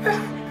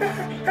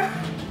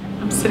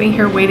 I'm sitting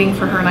here waiting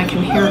for her and I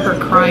can hear her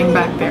crying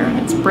back there and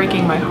it's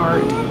breaking my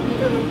heart.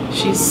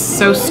 She's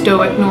so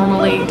stoic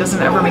normally,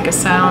 doesn't ever make a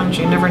sound.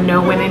 You never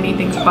know when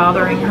anything's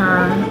bothering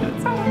her.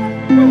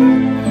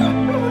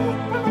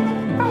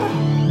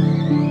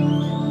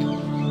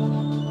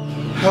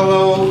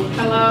 Hello.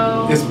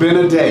 Hello. It's been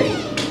a day.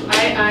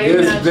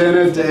 It's been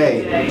a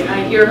day.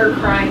 I hear her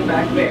crying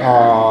back there.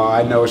 Oh,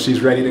 I know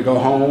she's ready to go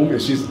home,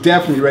 and she's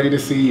definitely ready to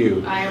see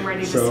you. I am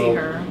ready to see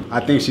her. I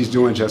think she's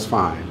doing just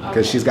fine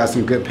because she's got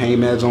some good pain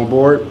meds on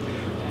board.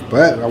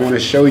 But I want to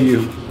show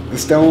you the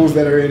stones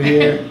that are in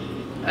here.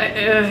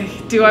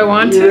 Do I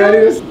want to? You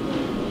ready?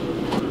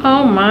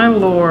 Oh my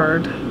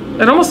Lord.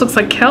 It almost looks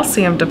like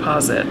calcium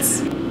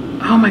deposits.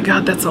 Oh my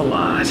God, that's a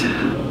lot.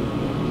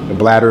 The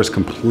bladder is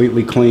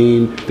completely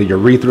clean. The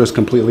urethra is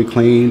completely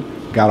clean.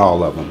 Got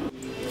all of them.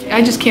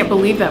 I just can't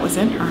believe that was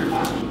in her.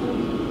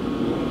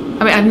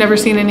 I mean, I've never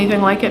seen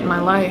anything like it in my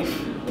life.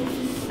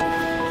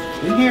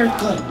 In here,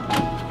 look.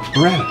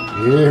 Right.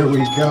 Here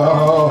we go.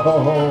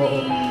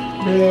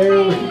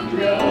 There we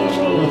go.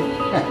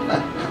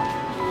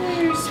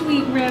 Your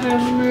sweet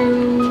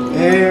Retta-Roo.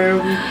 There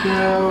we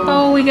go.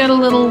 Oh, we got a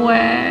little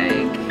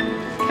wag.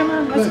 Come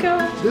on, let's go.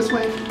 This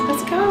way.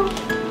 Let's go.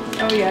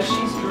 Oh yeah,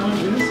 she's drunk.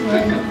 This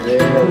way.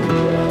 There we go.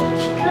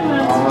 Come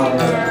on,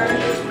 sweetheart.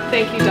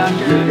 Thank you,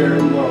 doctor. You're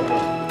very welcome.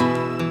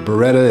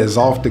 Beretta is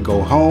off to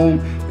go home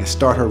and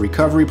start her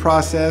recovery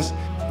process.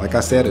 Like I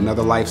said,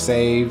 another life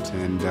saved,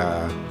 and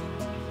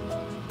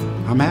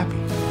I'm happy.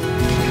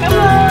 Come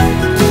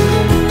on.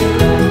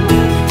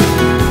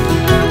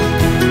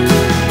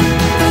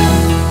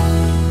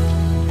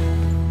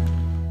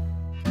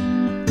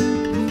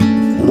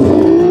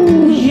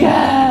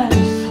 Yes.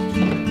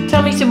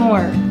 Tell me some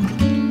more.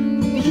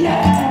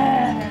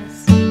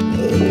 Yes.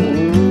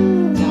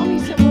 Tell me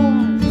some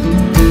more.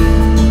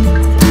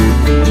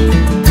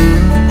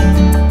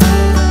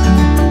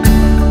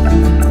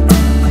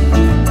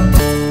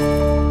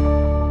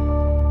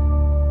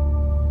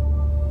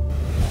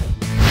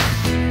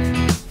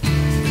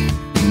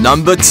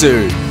 Number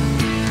 2.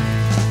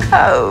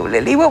 Oh,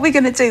 Lily, what are we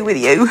going to do with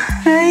you?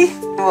 Hey,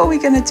 what are we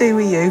going to do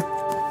with you?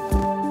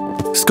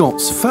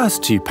 Scott's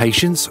first 2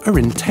 patients are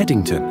in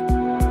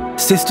Teddington.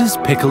 Sisters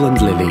Pickle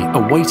and Lily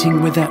are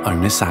waiting with their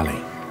owner Sally.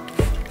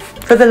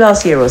 For the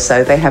last year or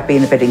so, they have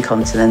been a bit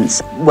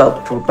incontinent.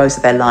 Well, for most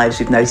of their lives,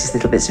 we've noticed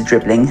little bits of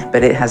dribbling,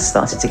 but it has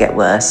started to get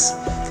worse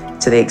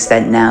to the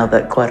extent now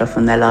that quite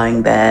often they're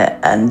lying there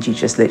and you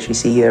just literally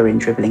see urine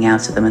dribbling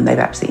out of them and they've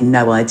absolutely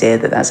no idea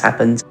that that's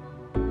happened.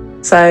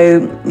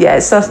 So, yeah,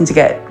 it's starting to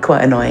get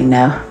quite annoying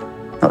now,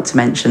 not to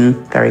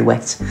mention very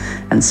wet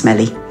and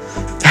smelly.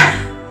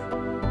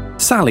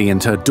 Sally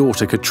and her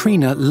daughter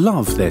Katrina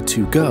love their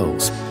 2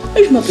 girls.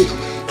 Who's my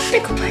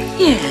pickle boy?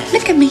 Yeah,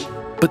 look at me.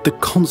 But the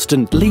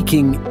constant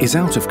leaking is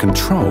out of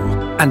control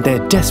and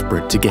they're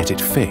desperate to get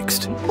it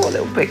fixed. Poor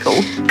little pickle.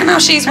 And now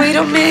she's weed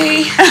on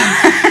me.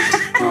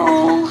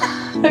 Oh,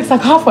 looks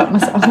like half wet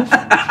myself.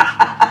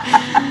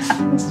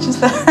 It's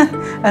just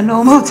a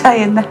normal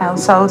day in the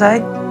household,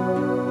 eh?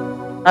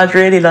 I'd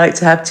really like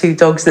to have 2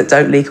 dogs that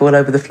don't leak all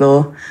over the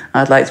floor.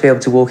 I'd like to be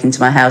able to walk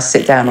into my house,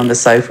 sit down on the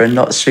sofa and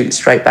not shoot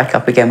straight back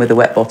up again with a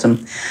wet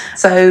bottom.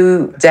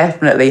 So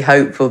definitely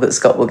hopeful that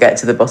Scott will get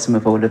to the bottom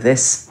of all of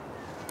this.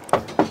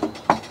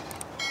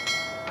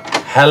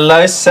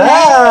 Hello, Sal.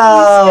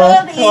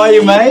 How are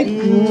you,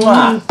 mate?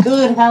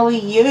 Good, how are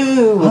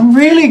you? I'm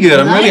really good.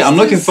 I'm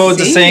looking forward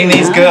to seeing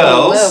these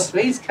girls. Well,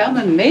 please come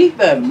and meet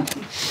them.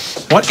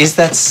 What is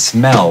that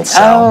smell,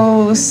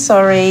 Sal? Oh,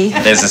 sorry.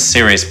 There's a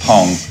serious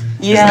pong,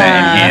 isn't there,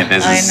 in here?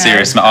 There's a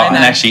serious smell. Oh, and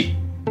actually,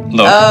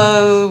 look.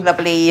 Oh,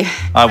 lovely.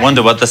 I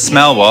wonder what the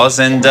smell was,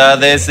 and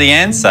there's the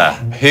answer.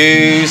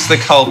 Who's the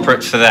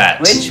culprit for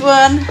that? Which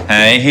one?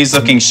 Hey, who's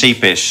looking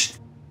sheepish?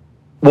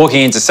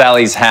 Walking into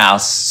Sally's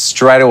house,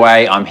 straight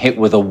away I'm hit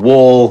with a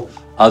wall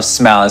of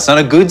smell. It's not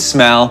a good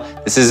smell.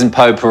 This isn't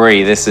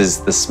potpourri. This is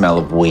the smell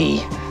of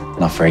wee.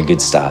 Not a very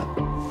good start.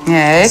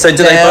 Yeah. So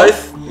do they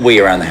both wee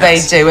around the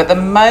house? They do. At the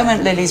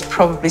moment, Lily's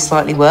probably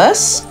slightly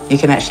worse. You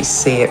can actually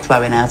see it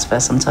flowing out of her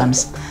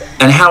sometimes.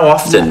 And how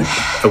often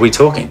are we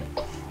talking?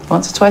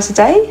 Once or twice a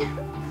day.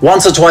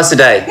 Once or twice a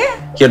day?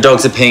 Yeah. Your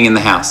dogs are peeing in the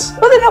house?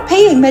 Well, they're not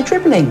peeing, they're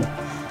dribbling.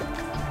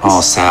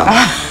 Oh, Sal.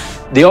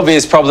 The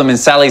obvious problem in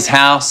Sally's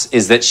house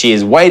is that she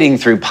is wading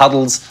through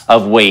puddles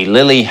of wee.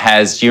 Lily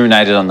has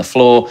urinated on the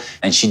floor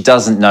and she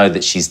doesn't know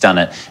that she's done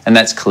it, and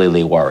that's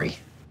clearly a worry.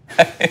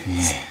 Can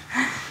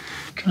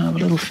I have a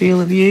little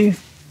feel of you?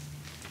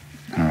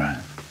 All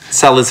right.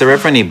 Sal, is there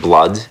ever any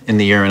blood in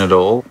the urine at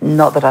all?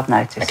 Not that I've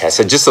noticed. Okay,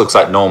 so it just looks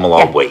like normal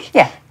old wee?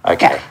 Yeah.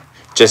 Okay. Yeah.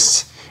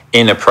 Just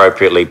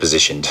inappropriately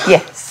positioned.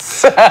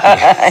 Yes.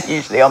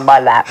 Usually on my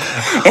lap.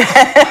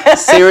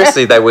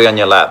 Seriously, they wee on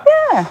your lap?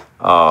 Yeah.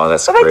 Oh,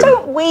 that's But grim. they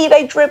don't wee,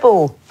 they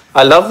dribble.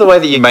 I love the way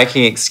that you're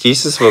making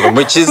excuses for them,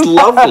 which is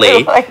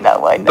lovely. I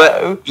know.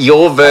 But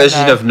your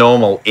version of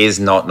normal is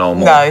not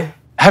normal. No.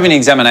 Having an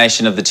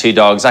examination of the 2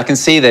 dogs, I can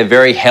see they're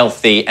very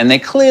healthy and they're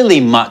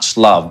clearly much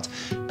loved.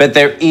 But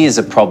there is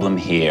a problem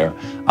here.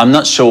 I'm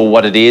not sure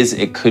what it is.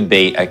 It could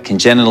be a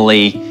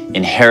congenitally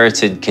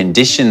inherited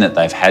condition that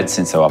they've had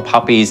since they were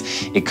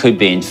puppies. It could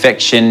be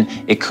infection.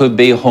 It could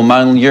be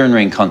hormonal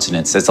urinary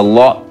incontinence. There's a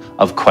lot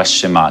of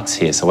question marks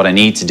here. So what I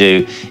need to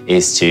do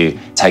is to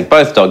take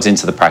both dogs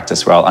into the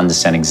practice where I'll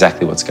understand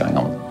exactly what's going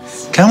on.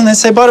 Come on, then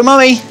say bye to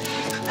Mummy.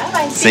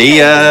 Bye-bye. See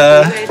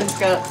ya.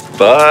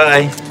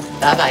 Bye.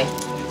 Bye-bye.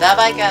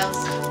 Bye-bye, girls.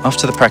 Off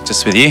to the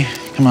practice with you.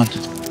 Come on.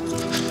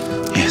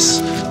 Yes.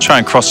 Try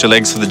and cross your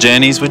legs for the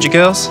journeys, would you,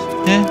 girls?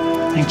 Yeah?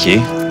 Thank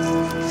you.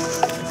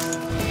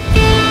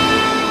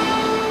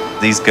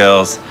 These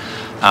girls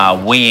are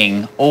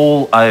weeing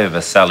all over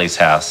Sally's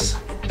house.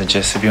 So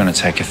Jess, if you want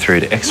to take her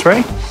through to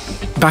X-ray.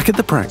 Back at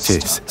the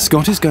practice,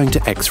 Scott is going to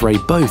X-ray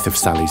both of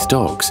Sally's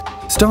dogs,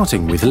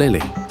 starting with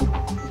Lily.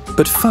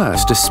 But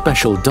first, a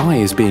special dye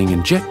is being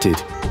injected,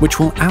 which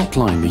will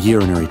outline the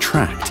urinary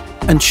tract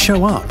and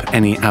show up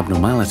any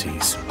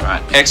abnormalities.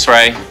 Right,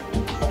 X-ray.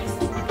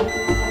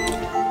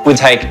 We'll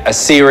take a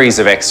series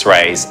of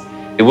X-rays.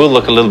 It will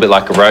look a little bit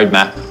like a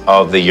roadmap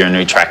of the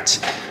urinary tract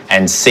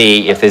and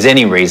see if there's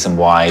any reason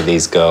why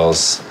these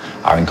girls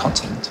are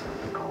incontinent.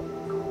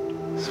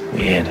 It's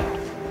weird.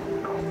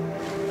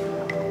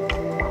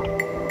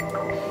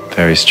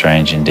 Very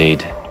strange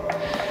indeed.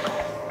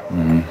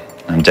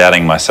 I'm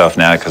doubting myself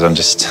now because I'm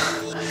just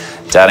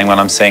doubting what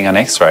I'm seeing on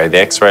X-ray. The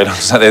X-ray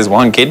looks like there's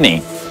 1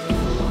 kidney,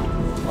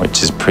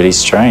 which is pretty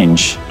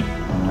strange.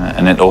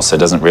 And it also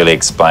doesn't really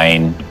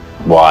explain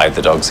why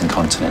the dog's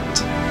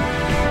incontinent.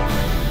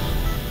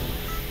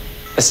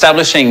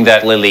 Establishing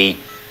that Lily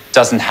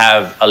doesn't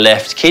have a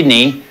left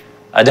kidney,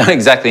 I don't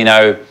exactly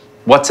know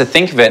what to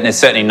think of it, and it's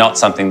certainly not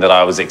something that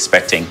I was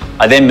expecting.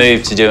 I then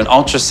moved to do an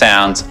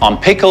ultrasound on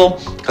Pickle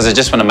because I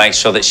just want to make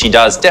sure that she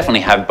does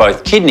definitely have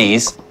both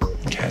kidneys.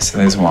 Okay, so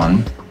there's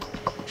 1.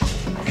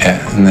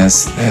 Yeah, and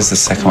there's the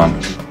second one.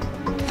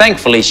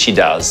 Thankfully she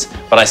does,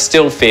 but I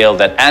still feel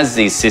that as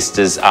these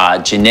sisters are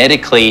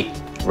genetically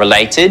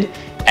related,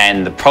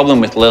 and the problem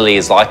with Lily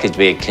is likely to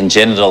be a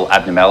congenital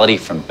abnormality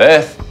from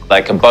birth,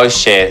 they can both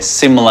share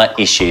similar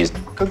issues.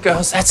 Good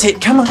girls, that's it,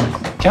 come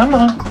on, come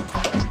on.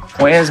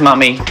 Where's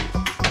Mummy?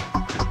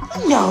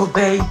 Hello,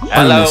 baby.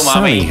 Hello, Owner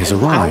Sally Mummy. has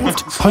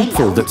arrived,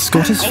 hopeful that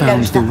Scott has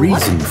found the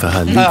reason for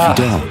her leaky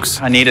dogs.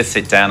 I need to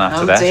sit down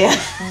after that.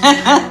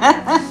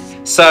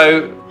 Dear.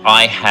 So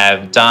I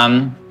have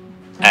done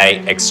a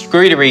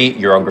excretory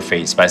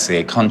urography. It's basically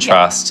a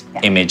contrast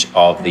image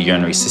of the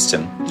urinary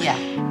system. Yeah.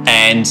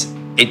 And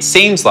it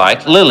seems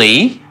like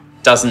Lily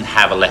doesn't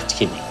have a left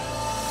kidney.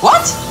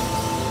 What?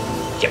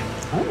 Yep.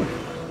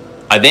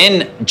 I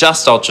then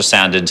just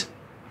ultrasounded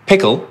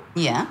Pickle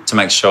Yeah. to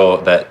make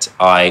sure that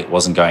I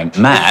wasn't going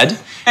mad,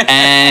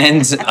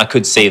 and I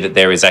could see that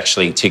there is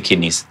actually 2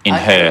 kidneys in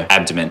her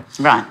abdomen.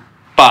 Right.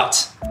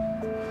 But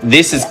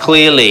this is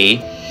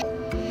clearly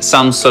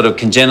some sort of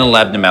congenital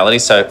abnormality,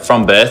 so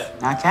from birth.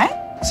 Okay.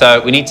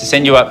 So we need to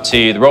send you up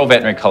to the Royal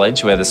Veterinary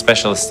College where the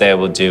specialist there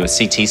will do a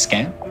CT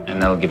scan,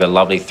 and they'll give a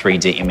lovely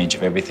 3D image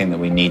of everything that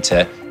we need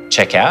to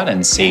check out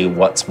and see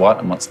what's what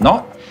and what's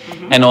not.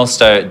 and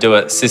also do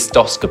a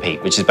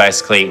cystoscopy, which is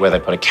basically where they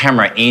put a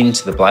camera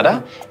into the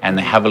bladder and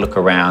they have a look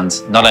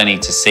around, not only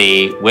to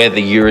see where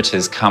the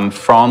ureters come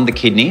from the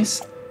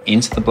kidneys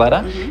into the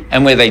bladder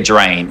and where they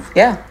drain.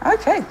 Yeah,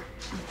 okay.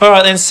 All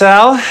right then,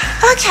 Sal.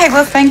 Okay,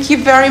 well, thank you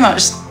very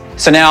much.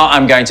 So now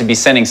I'm going to be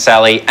sending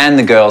Sally and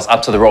the girls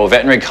up to the Royal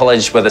Veterinary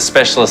College where the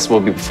specialists will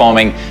be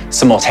performing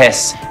some more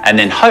tests and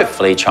then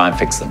hopefully try and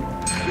fix them.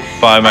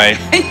 Bye, mate.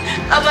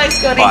 Bye-bye,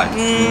 Scotty. Bye.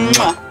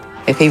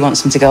 Mwah. If he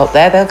wants them to go up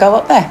there, they'll go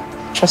up there.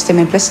 Trust him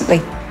implicitly.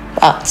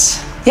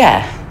 But,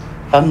 yeah,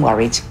 I'm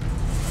worried.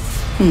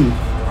 Come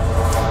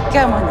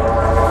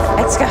on,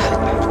 let's go.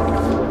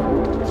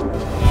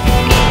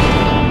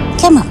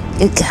 Come on,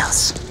 good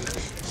girls.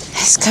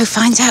 Let's go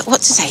find out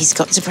what today's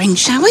got to bring,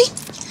 shall we?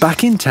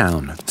 Back in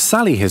town,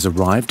 Sally has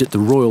arrived at the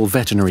Royal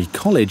Veterinary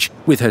College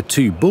with her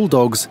 2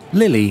 bulldogs,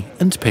 Lily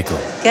and Pickle.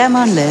 Come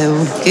on,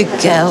 Lou.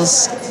 Good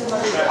girls.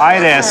 Hi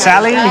there,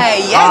 Sally. Hi,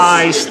 yes.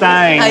 Hi,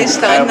 Stein. Hi,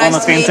 Stein. One Nice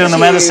of to the meet internal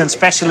you. medicine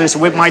specialists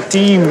with my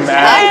team.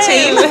 Hi,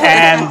 team.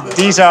 And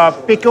these are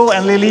Pickle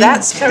and Lily.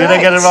 That's correct. Did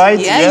I get it right?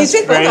 Yeah, yes,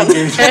 you did. very Well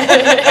good.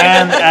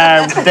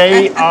 And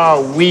they are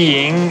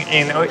weeing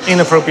in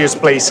inappropriate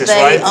places,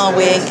 They right? are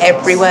weeing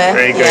everywhere.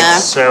 Very good. Yeah.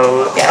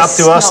 So Yes,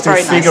 up to us not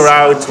to very figure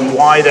nice. out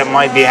why that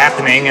might be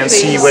happening and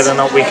see Please. whether or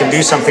not we can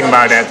do something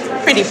about that.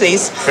 Pretty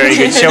please. Very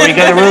good. Shall we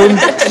get a room?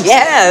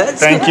 Yeah,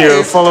 let's Thank go.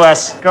 you. Follow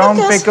us. Come,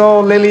 Yes.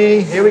 Pickle,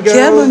 Lily. Here we go.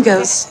 Come on,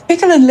 girls.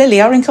 Pickle and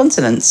Lily are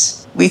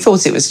incontinent. We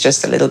thought it was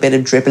just a little bit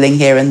of dribbling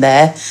here and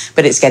there,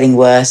 but it's getting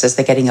worse as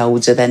they're getting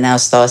older. They're now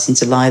starting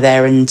to lie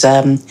there and,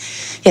 yeah,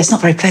 it's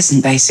not very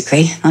pleasant,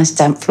 basically. Nice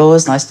damp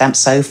floors, nice damp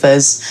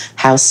sofas,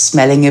 house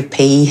smelling of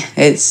pee.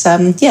 It's,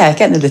 yeah,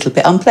 getting a little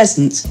bit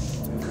unpleasant.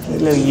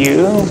 Hello,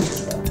 you.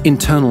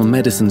 Internal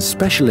medicine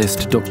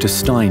specialist Dr.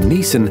 Stein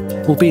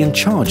Neeson will be in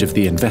charge of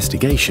the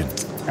investigation.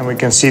 And we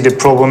can see the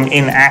problem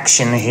in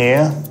action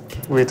here,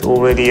 with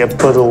already a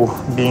puddle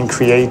being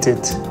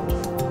created.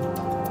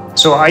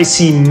 So I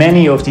see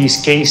many of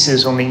these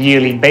cases on a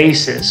yearly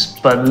basis,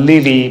 but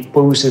Lily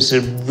poses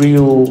a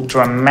real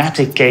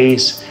dramatic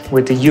case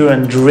with the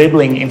urine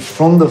dribbling in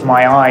front of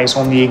my eyes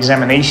on the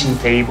examination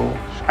table.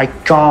 I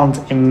can't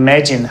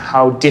imagine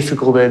how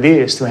difficult it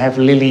is to have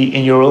Lily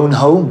in your own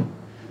home.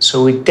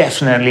 So we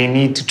definitely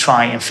need to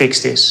try and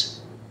fix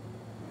this.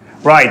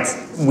 Right,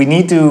 we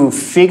need to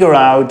figure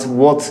out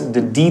what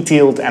the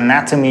detailed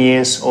anatomy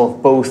is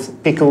of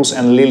both Pickle's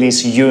and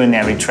Lily's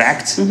urinary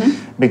tract,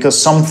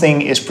 because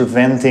something is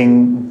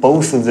preventing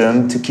both of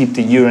them to keep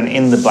the urine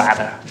in the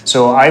bladder.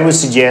 So I would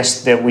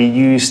suggest that we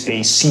use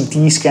a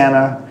CT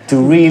scanner to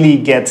really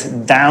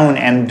get down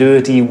and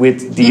dirty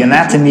with the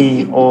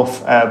anatomy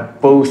of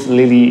both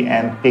Lily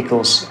and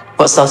Pickle's.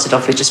 What started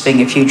off with just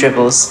being a few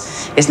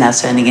dribbles is now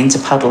turning into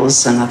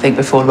puddles, and I think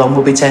before long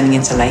we'll be turning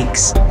into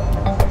lakes.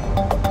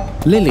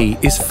 Lily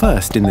is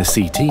first in the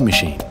CT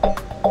machine.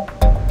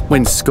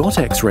 When Scott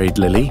x-rayed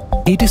Lily,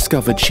 he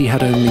discovered she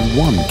had only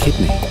 1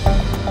 kidney.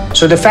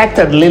 So the fact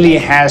that Lily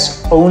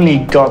has only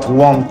got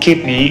 1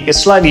 kidney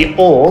is slightly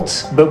odd,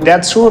 but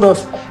that sort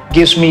of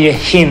gives me a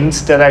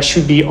hint that I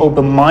should be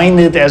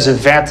open-minded as a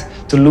vet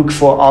to look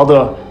for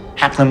other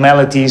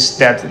abnormalities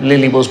that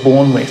Lily was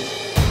born with.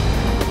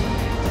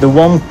 The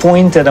one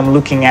point that I'm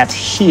looking at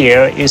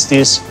here is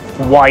this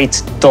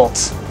white dot,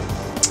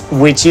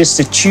 which is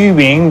the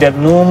tubing that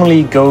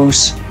normally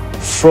goes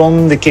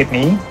from the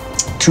kidney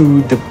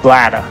to the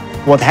bladder.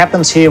 What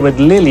happens here with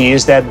Lily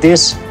is that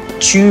this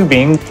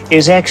tubing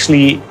is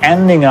actually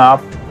ending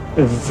up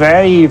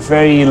very,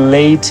 very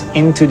late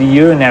into the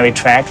urinary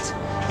tract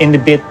in the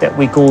bit that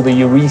we call the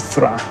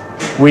urethra,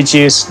 which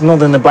is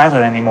not in the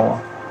bladder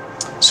anymore.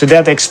 So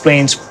that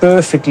explains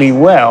perfectly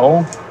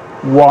well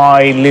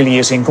why Lily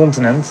is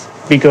incontinent,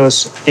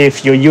 because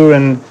if your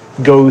urine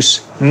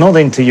goes not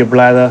into your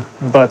bladder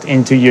but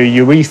into your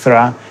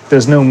urethra,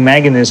 there's no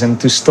mechanism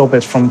to stop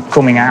it from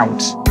coming out.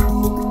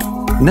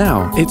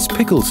 Now it's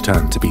Pickle's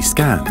turn to be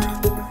scanned.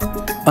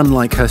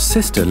 Unlike her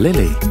sister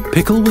Lily,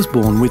 Pickle was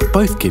born with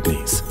both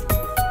kidneys.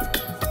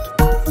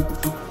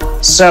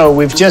 So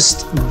we've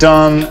just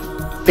done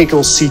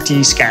Pickle's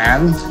CT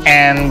scan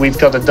and we've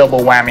got a double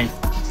whammy.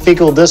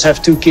 Pickle does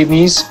have 2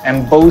 kidneys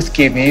and both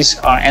kidneys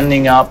are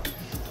ending up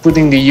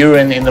putting the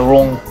urine in the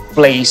wrong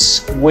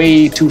place,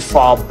 way too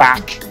far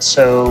back.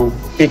 So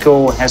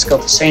Pickle has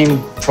got the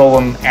same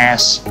problem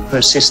as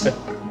her sister.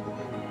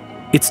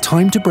 It's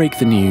time to break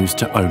the news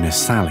to owner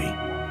Sally.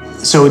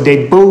 So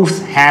they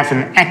both have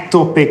an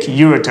ectopic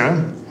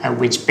ureter,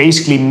 which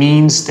basically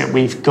means that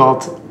we've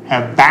got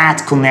a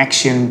bad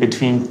connection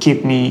between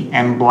kidney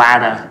and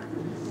bladder.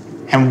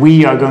 And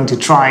we are going to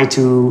try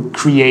to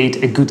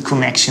create a good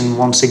connection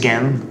once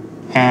again.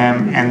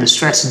 And the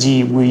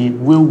strategy we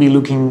will be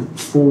looking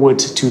forward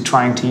to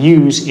trying to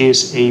use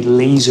is a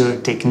laser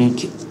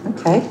technique.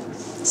 Okay,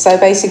 so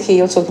basically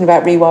you're talking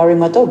about rewiring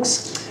my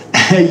dogs?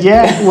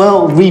 Yeah,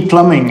 well,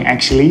 replumbing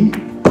actually.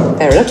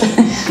 Fair enough.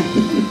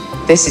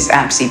 This is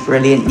absolutely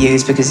brilliant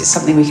news because it's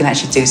something we can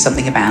actually do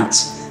something about.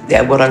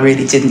 Yeah, what I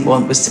really didn't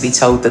want was to be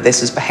told that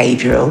this was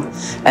behavioural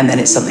and then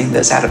it's something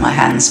that's out of my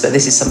hands, but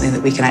this is something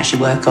that we can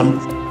actually work on.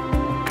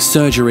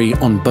 Surgery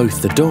on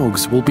both the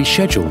dogs will be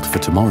scheduled for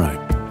tomorrow.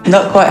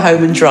 Not quite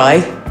home and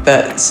dry,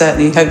 but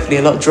certainly, hopefully,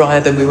 a lot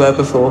drier than we were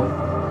before.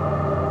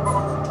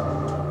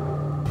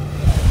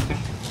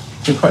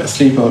 We're quite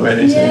asleep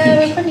already.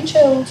 Yeah, we're pretty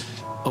chilled.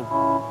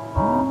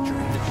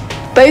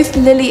 Both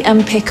Lily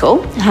and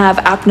Pickle have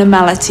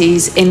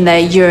abnormalities in their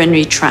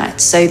urinary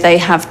tract. So they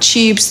have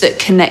tubes that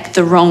connect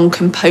the wrong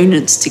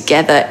components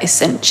together,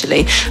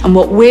 essentially. And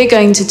what we're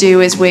going to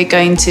do is we're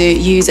going to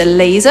use a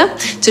laser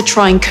to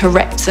try and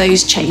correct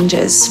those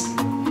changes.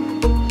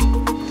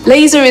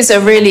 Laser is a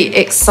really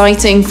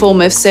exciting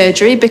form of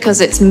surgery because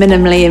it's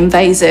minimally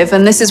invasive,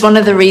 and this is one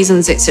of the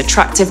reasons it's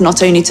attractive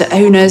not only to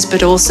owners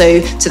but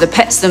also to the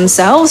pets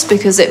themselves,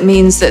 because it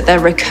means that their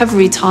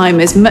recovery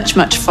time is much,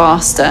 much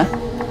faster.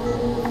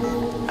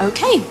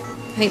 Okay,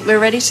 I think we're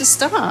ready to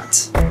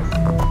start.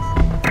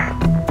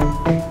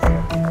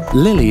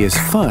 Lily is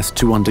first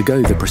to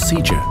undergo the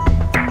procedure.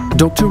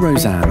 Dr.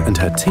 Roseanne and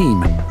her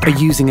team are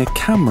using a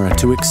camera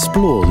to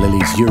explore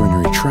Lily's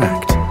urinary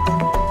tract.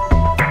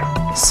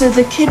 So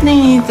the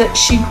kidney that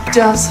she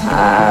does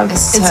have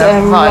is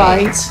her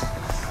right,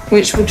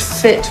 which would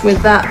fit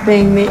with that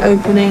being the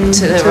opening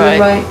to the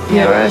right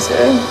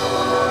ureter.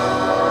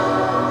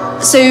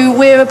 So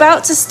we're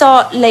about to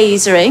start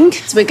lasering.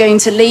 So we're going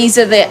to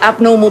laser the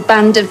abnormal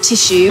band of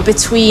tissue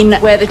between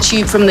where the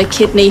tube from the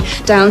kidney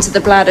down to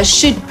the bladder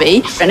should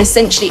be, and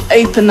essentially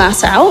open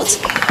that out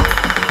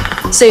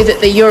so that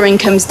the urine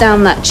comes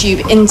down that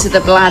tube into the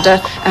bladder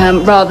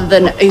rather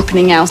than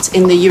opening out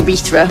in the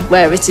urethra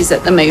where it is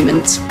at the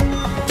moment.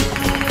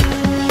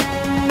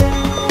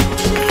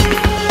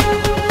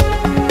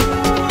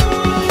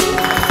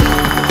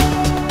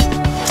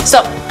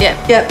 Stop.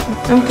 Yep.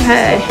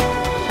 Okay.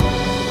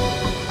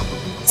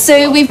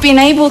 So we've been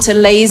able to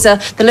laser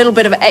the little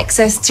bit of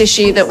excess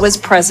tissue that was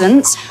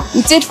present.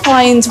 We did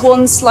find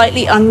one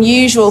slightly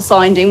unusual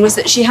finding was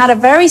that she had a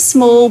very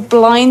small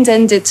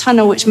blind-ended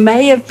tunnel, which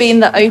may have been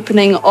the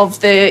opening of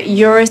the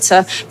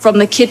ureter from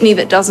the kidney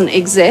that doesn't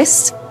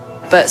exist.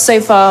 But so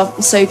far,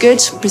 so good.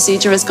 The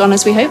procedure has gone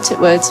as we hoped it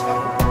would.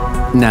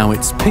 Now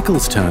it's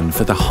Pickle's turn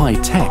for the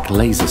high-tech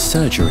laser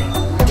surgery.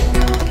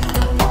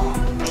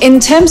 In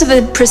terms of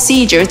the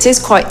procedure, it is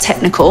quite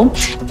technical.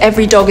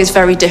 Every dog is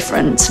very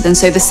different, and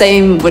so the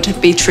same would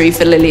be true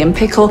for Lily and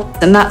Pickle,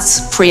 and that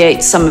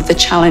creates some of the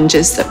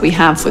challenges that we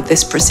have with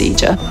this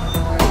procedure.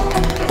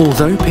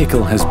 Although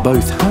Pickle has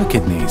both her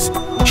kidneys,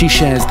 she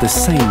shares the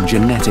same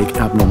genetic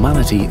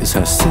abnormality as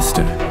her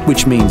sister,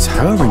 which means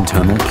her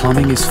internal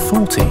plumbing is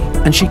faulty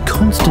and she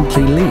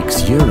constantly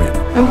leaks urine.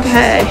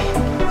 Okay.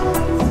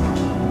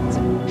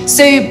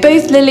 So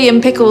both Lily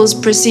and Pickle's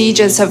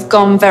procedures have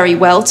gone very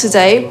well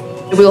today.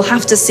 We'll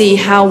have to see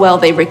how well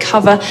they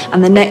recover,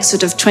 and the next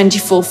sort of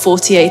 24,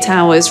 48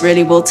 hours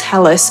really will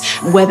tell us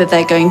whether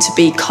they're going to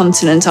be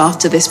continent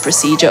after this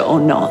procedure or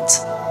not.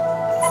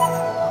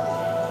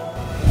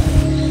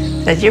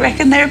 Do you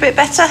reckon they're a bit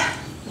better?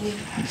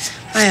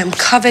 I am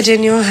covered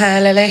in your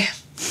hair, Lily.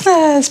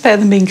 It's better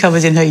than being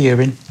covered in her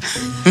urine.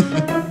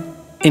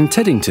 In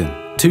Teddington,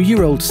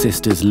 2-year-old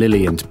sisters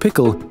Lily and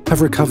Pickle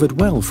have recovered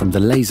well from the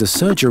laser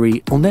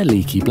surgery on their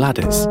leaky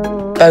bladders.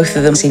 Both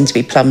of them seem to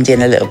be plumbed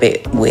in a little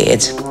bit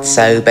weird.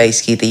 So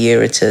basically the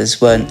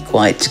ureters weren't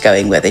quite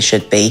going where they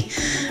should be,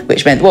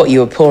 which meant what you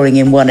were pouring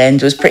in one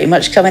end was pretty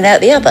much coming out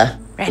the other.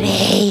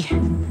 Ready?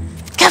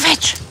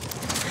 Coverage!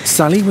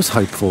 Sally was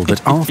hopeful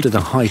that after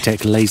the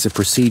high-tech laser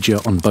procedure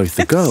on both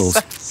the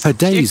girls, her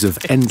days of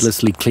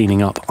endlessly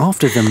cleaning up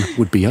after them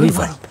would be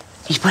over.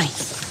 Which body?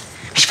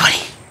 Which body?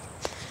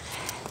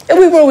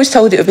 We were always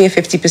told it would be a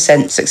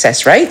 50%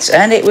 success rate,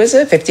 and it was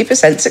a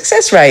 50%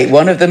 success rate.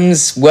 One of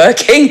them's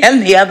working,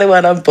 and the other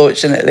one,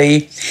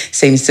 unfortunately,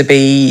 seems to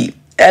be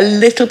a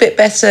little bit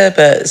better,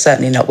 but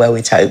certainly not where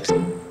we'd hoped.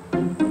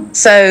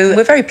 So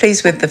we're very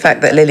pleased with the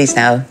fact that Lily's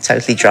now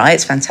totally dry.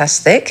 It's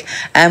fantastic.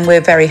 And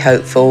we're very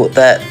hopeful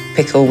that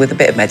Pickle, with a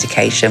bit of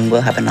medication,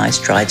 will have a nice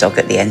dry dog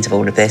at the end of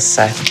all of this.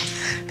 So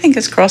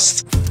fingers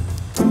crossed.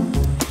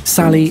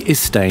 Sally is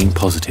staying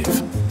positive.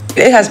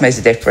 It has made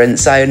a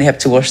difference. I only have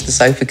to wash the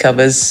sofa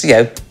covers,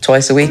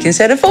 twice a week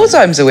instead of 4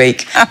 times a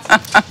week.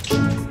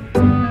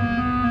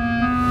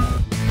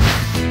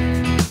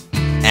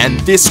 And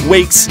this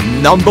week's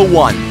number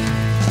 1.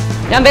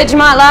 Young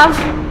Vegemite,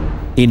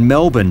 love. In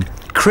Melbourne,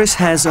 Chris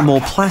has a more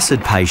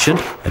placid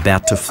patient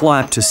about to fly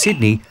up to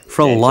Sydney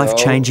for a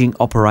life-changing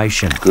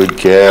operation.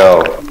 Good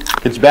girl.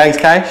 Get your bags,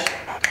 Cash.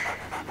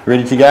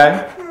 Ready to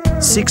go?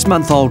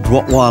 6-month-old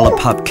Rottweiler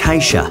pup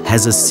Keisha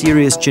has a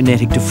serious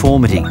genetic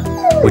deformity,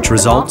 which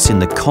results in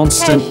the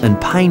constant and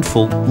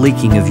painful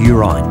leaking of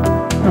urine.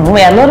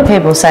 We had a lot of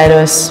people say to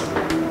us,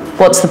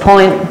 what's the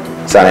point?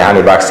 It's only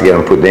 $100 to get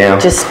them put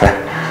down. Just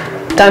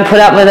don't put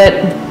up with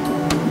it.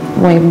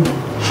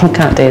 We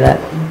can't do that.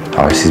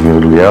 Oh, this is my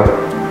little girl.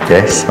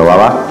 Yes, I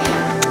love her.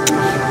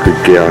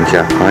 Good girl, aren't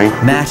you, honey?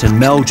 Matt and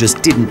Mel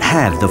just didn't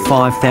have the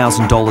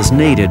 $5,000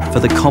 needed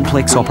for the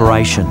complex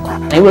operation.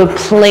 We were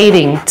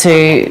pleading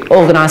to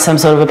organise some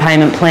sort of a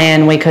payment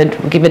plan. We could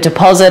give a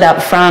deposit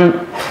up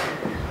front,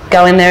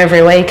 go in there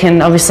every week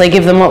and obviously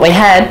give them what we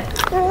had.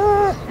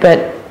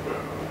 But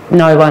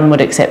no one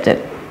would accept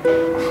it.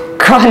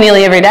 Cry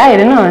nearly every day,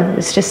 didn't I?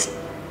 It's just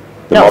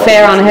not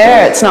fair on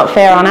her, it's not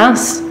fair on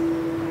us.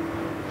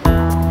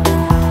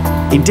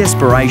 In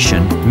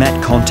desperation,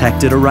 Matt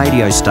contacted a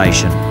radio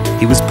station.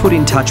 He was put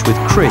in touch with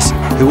Chris,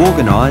 who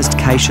organised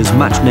Keisha's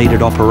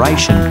much-needed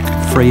operation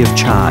free of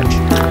charge.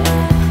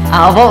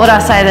 What would I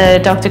say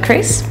to Dr.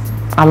 Chris?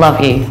 I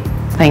love you.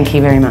 Thank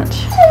you very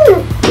much.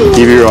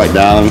 Give you right,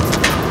 darling.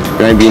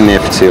 You ain't been there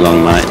for too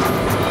long, mate.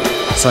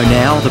 So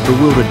now the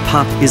bewildered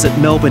pup is at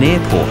Melbourne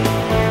Airport,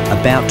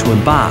 about to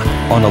embark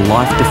on a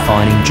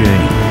life-defining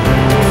journey.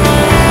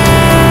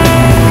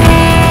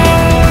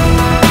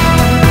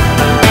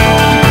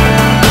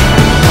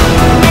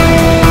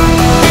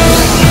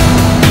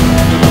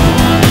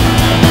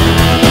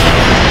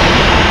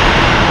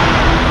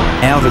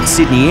 Out at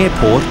Sydney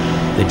Airport,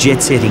 the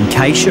jet-setting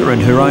Keisha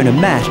and her owner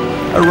Matt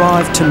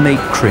arrived to meet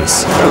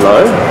Chris.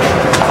 Hello.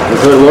 We've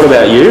heard a lot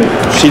about you.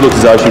 She looks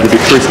as though she's a bit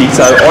frisky,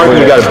 so I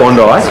reckon we go to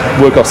Bondi,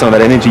 work off some of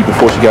that energy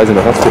before she goes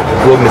into hospital.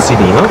 Welcome to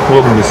Sydney, huh?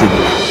 Welcome to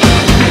Sydney.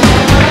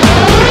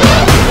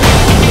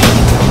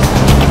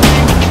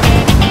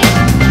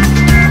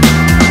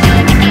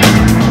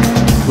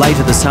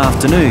 Later this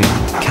afternoon,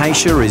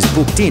 Keisha is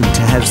booked in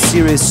to have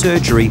serious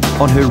surgery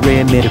on her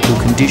rare medical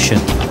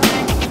condition.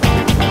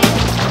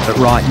 But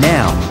right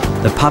now,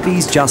 the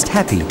puppy's just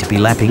happy to be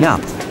lapping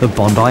up the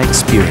Bondi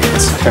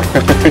experience.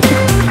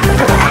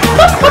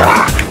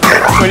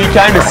 When you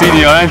came to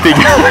Sydney, I don't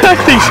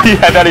think she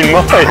had that in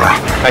mind.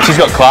 Hey, she's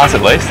got class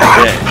at least.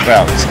 Yeah.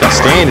 Well, she's got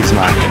standards,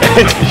 mate.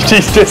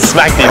 She's just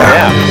smacked him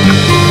now.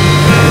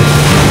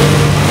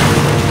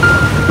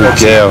 Good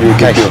girl.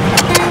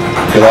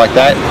 You like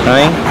that,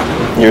 eh?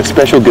 You're a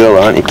special girl,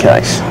 aren't you,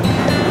 Case?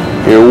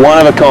 You're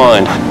one of a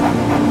kind.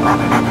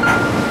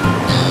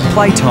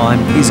 Playtime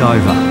is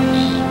over.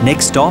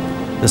 Next stop,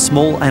 the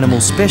Small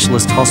Animal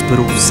Specialist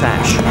Hospital,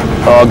 Sash.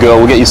 Oh, girl,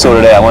 we'll get you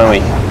sorted out, won't we?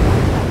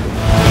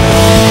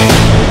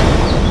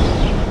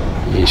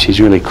 Yeah, she's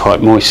really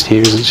quite moist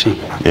here, isn't she?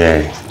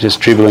 Yeah. Just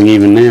dribbling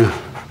even now.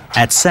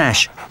 At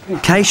Sash,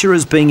 Keisha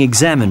is being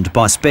examined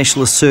by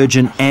specialist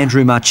surgeon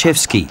Andrew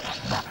Marchevsky.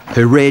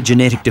 Her rare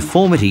genetic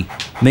deformity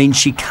means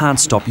she can't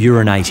stop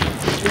urinating.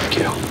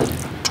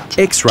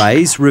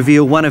 X-rays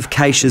reveal one of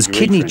Keisha's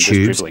kidney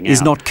tubes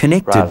is not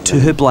connected to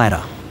her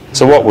bladder.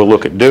 So what we'll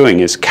look at doing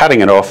is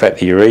cutting it off at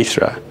the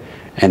urethra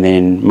and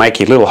then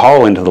making a little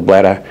hole into the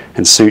bladder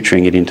and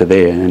suturing it into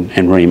there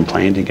and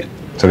re-implanting it.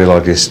 So we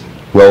like just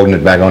welding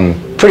it back on?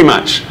 Pretty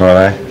much.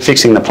 Right.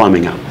 Fixing the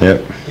plumbing up.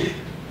 Yep.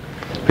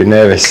 Bit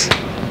nervous.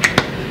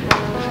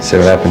 See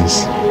what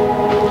happens.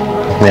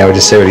 Now we'll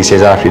just see what he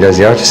says after he does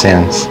the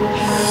ultrasounds.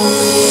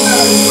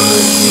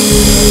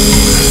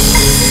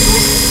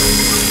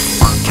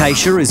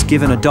 Keisha is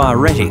given a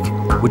diuretic,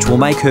 which will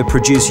make her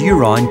produce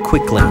urine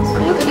quickly.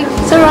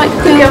 It's all right.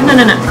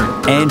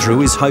 No.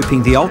 Andrew is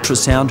hoping the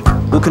ultrasound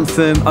will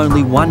confirm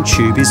only one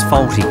tube is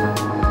faulty,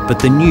 but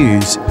the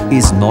news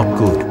is not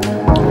good.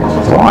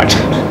 Right.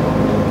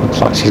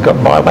 Looks like she's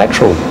got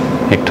bilateral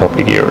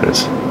ectopic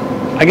ureters.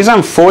 I guess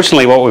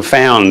unfortunately what we've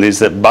found is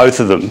that both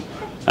of them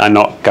are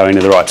not going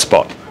to the right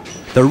spot.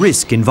 The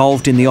risk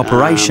involved in the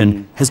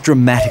operation has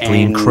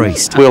dramatically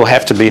increased. We'll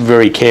have to be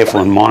very careful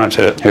and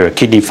monitor her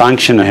kidney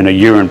function and her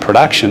urine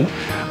production.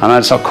 I know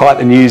it's not quite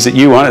the news that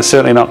you want, it's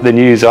certainly not the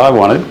news I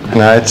wanted.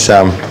 No, it's...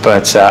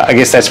 But I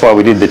guess that's why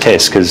we did the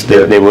test, because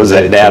there was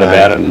that doubt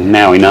about it, and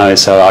now we know,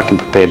 so I can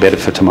prepare better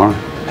for tomorrow.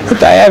 But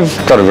they have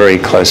got a very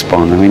close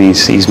bond. I mean,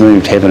 he's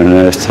moved heaven and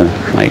earth to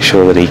make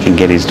sure that he can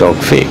get his dog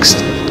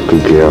fixed.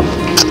 Good girl.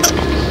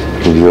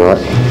 You all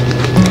right?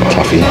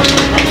 Fluffy.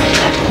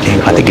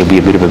 I think it'll be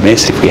a bit of a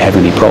mess if we have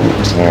any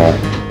problems. All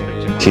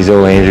right. She's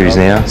all Andrews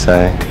now,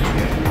 so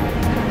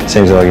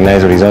seems like he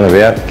knows what he's on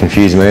about.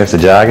 Confused me with the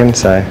jargon,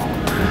 so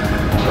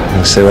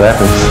we'll see what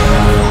happens.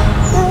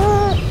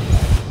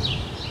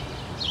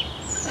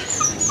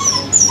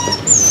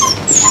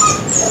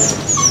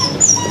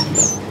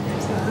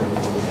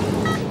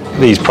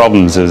 These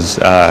problems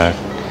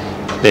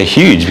they're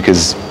huge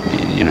because,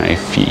 you know,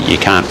 if you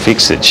can't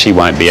fix it, she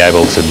won't be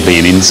able to be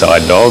an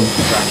inside dog.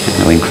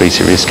 It'll increase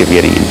the risk of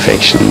getting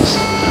infections.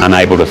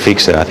 Unable to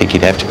fix it, I think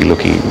you'd have to be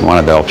looking, one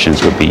of the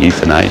options would be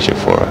euthanasia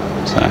for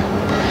her, so,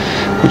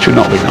 which would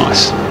not be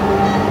nice.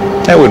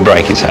 That would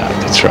break his heart,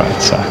 that's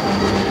right, so.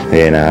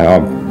 Yeah, no,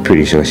 I'm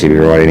pretty sure she'd be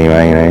right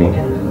anyway, you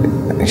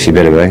know. She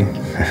better be.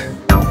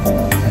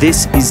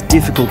 This is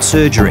difficult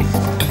surgery,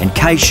 and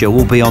Keisha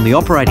will be on the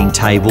operating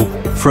table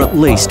for at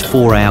least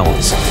 4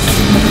 hours.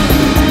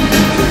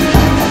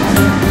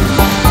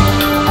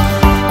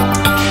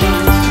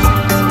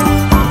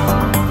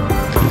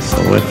 That's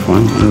the left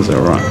one, there's the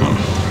right one.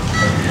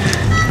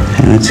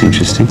 Yeah, that's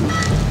interesting.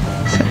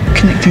 Is it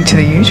connecting to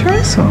the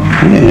uterus, or?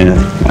 Yeah,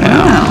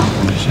 wow.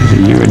 She's a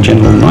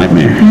urogenital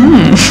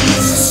nightmare.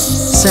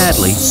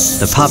 Sadly,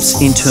 the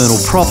pup's internal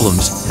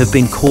problems have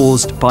been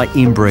caused by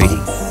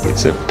inbreeding.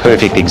 It's a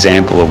perfect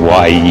example of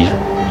why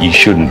you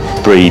shouldn't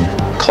breed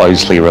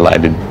closely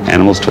related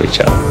animals to each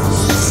other.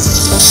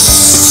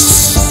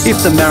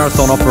 If the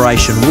marathon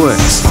operation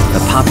works, the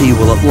puppy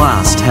will at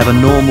last have a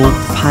normal,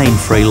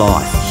 pain-free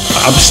life.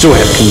 I still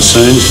have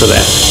concerns for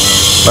that,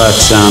 but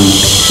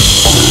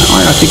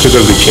I think we've got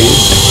a good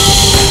chance.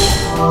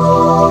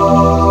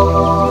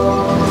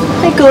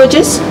 Hey,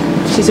 gorgeous.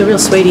 She's a real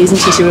sweetie, isn't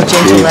she? She's a real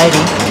gentle lady.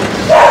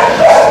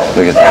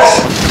 Look at this.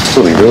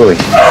 Really, really.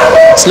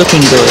 It's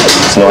looking good.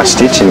 It's a nice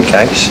stitching,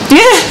 Case.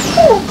 Yeah.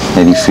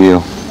 How do you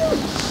feel?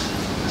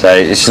 So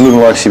is she looking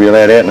like she'll be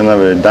allowed out in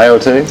another day or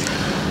two?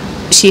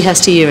 She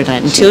has to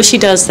urinate. Until she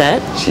does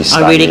that,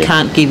 I really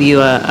can't give you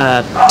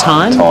a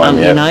time,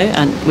 you know,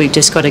 and we've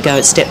just got to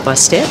go step by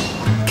step.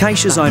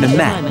 Keisha's owner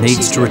Matt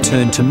needs to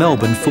return to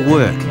Melbourne for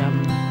work,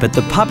 but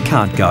the pup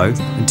can't go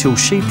until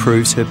she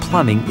proves her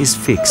plumbing is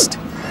fixed.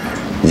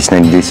 You just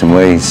need to do some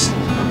wheeze.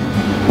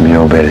 You'll be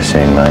all better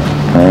soon, mate.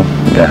 Huh?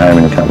 Go home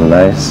in a couple of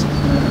days.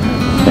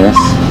 Yes?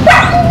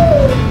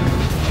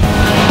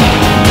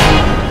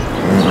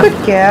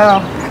 Good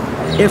girl.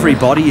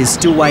 Everybody is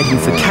still waiting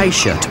for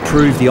Keisha to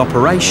prove the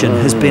operation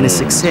has been a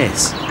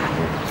success.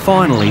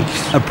 Finally,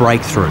 a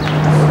breakthrough.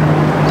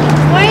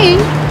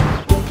 Wayne.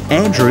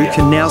 Andrew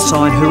can now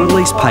sign her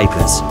release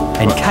papers,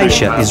 and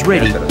Keisha is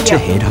ready to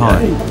head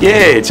home.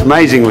 Yeah, it's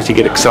amazing what you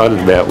get excited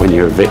about when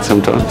you're a vet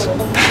sometimes.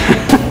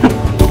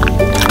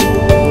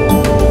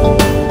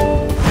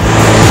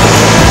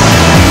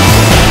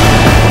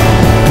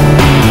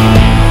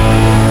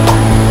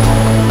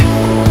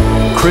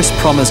 Chris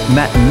promised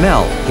Matt and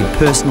Mel he'd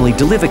personally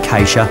deliver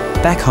Keisha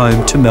back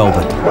home to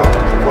Melbourne.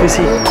 Is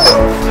he?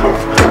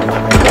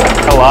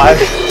 Hello.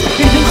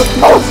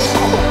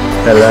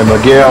 Hello, my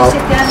girl.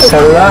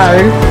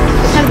 Hello.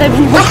 Have they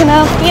been looking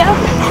after you?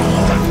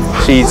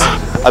 She's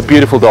a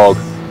beautiful dog,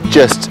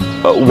 just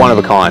one of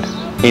a kind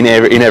in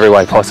every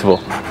way possible.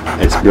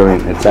 It's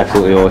brilliant. It's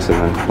absolutely awesome.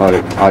 And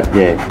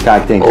yeah,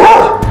 can't thank you.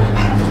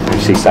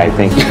 She say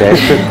thank you, Dad.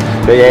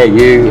 But yeah,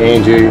 you,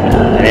 Andrew,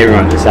 and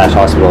everyone at the Sash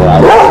Hospital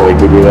are really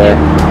good with her.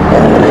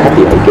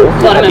 Happy, are you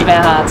good? Bottom of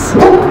our hearts.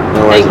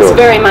 Thanks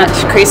very much,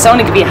 Chris. I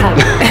want to give you a hug.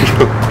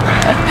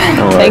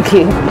 Thank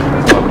you.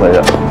 My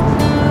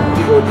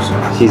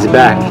pleasure. She's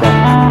back.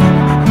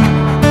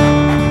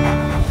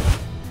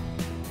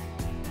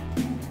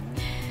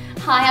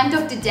 Hi, I'm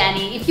Dr.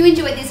 Danny. If you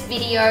enjoyed this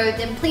video,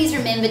 then please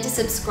remember to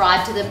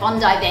subscribe to the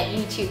Bondi Vet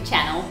YouTube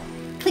channel.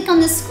 Click on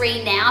the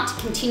screen now to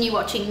continue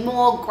watching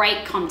more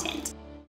great content.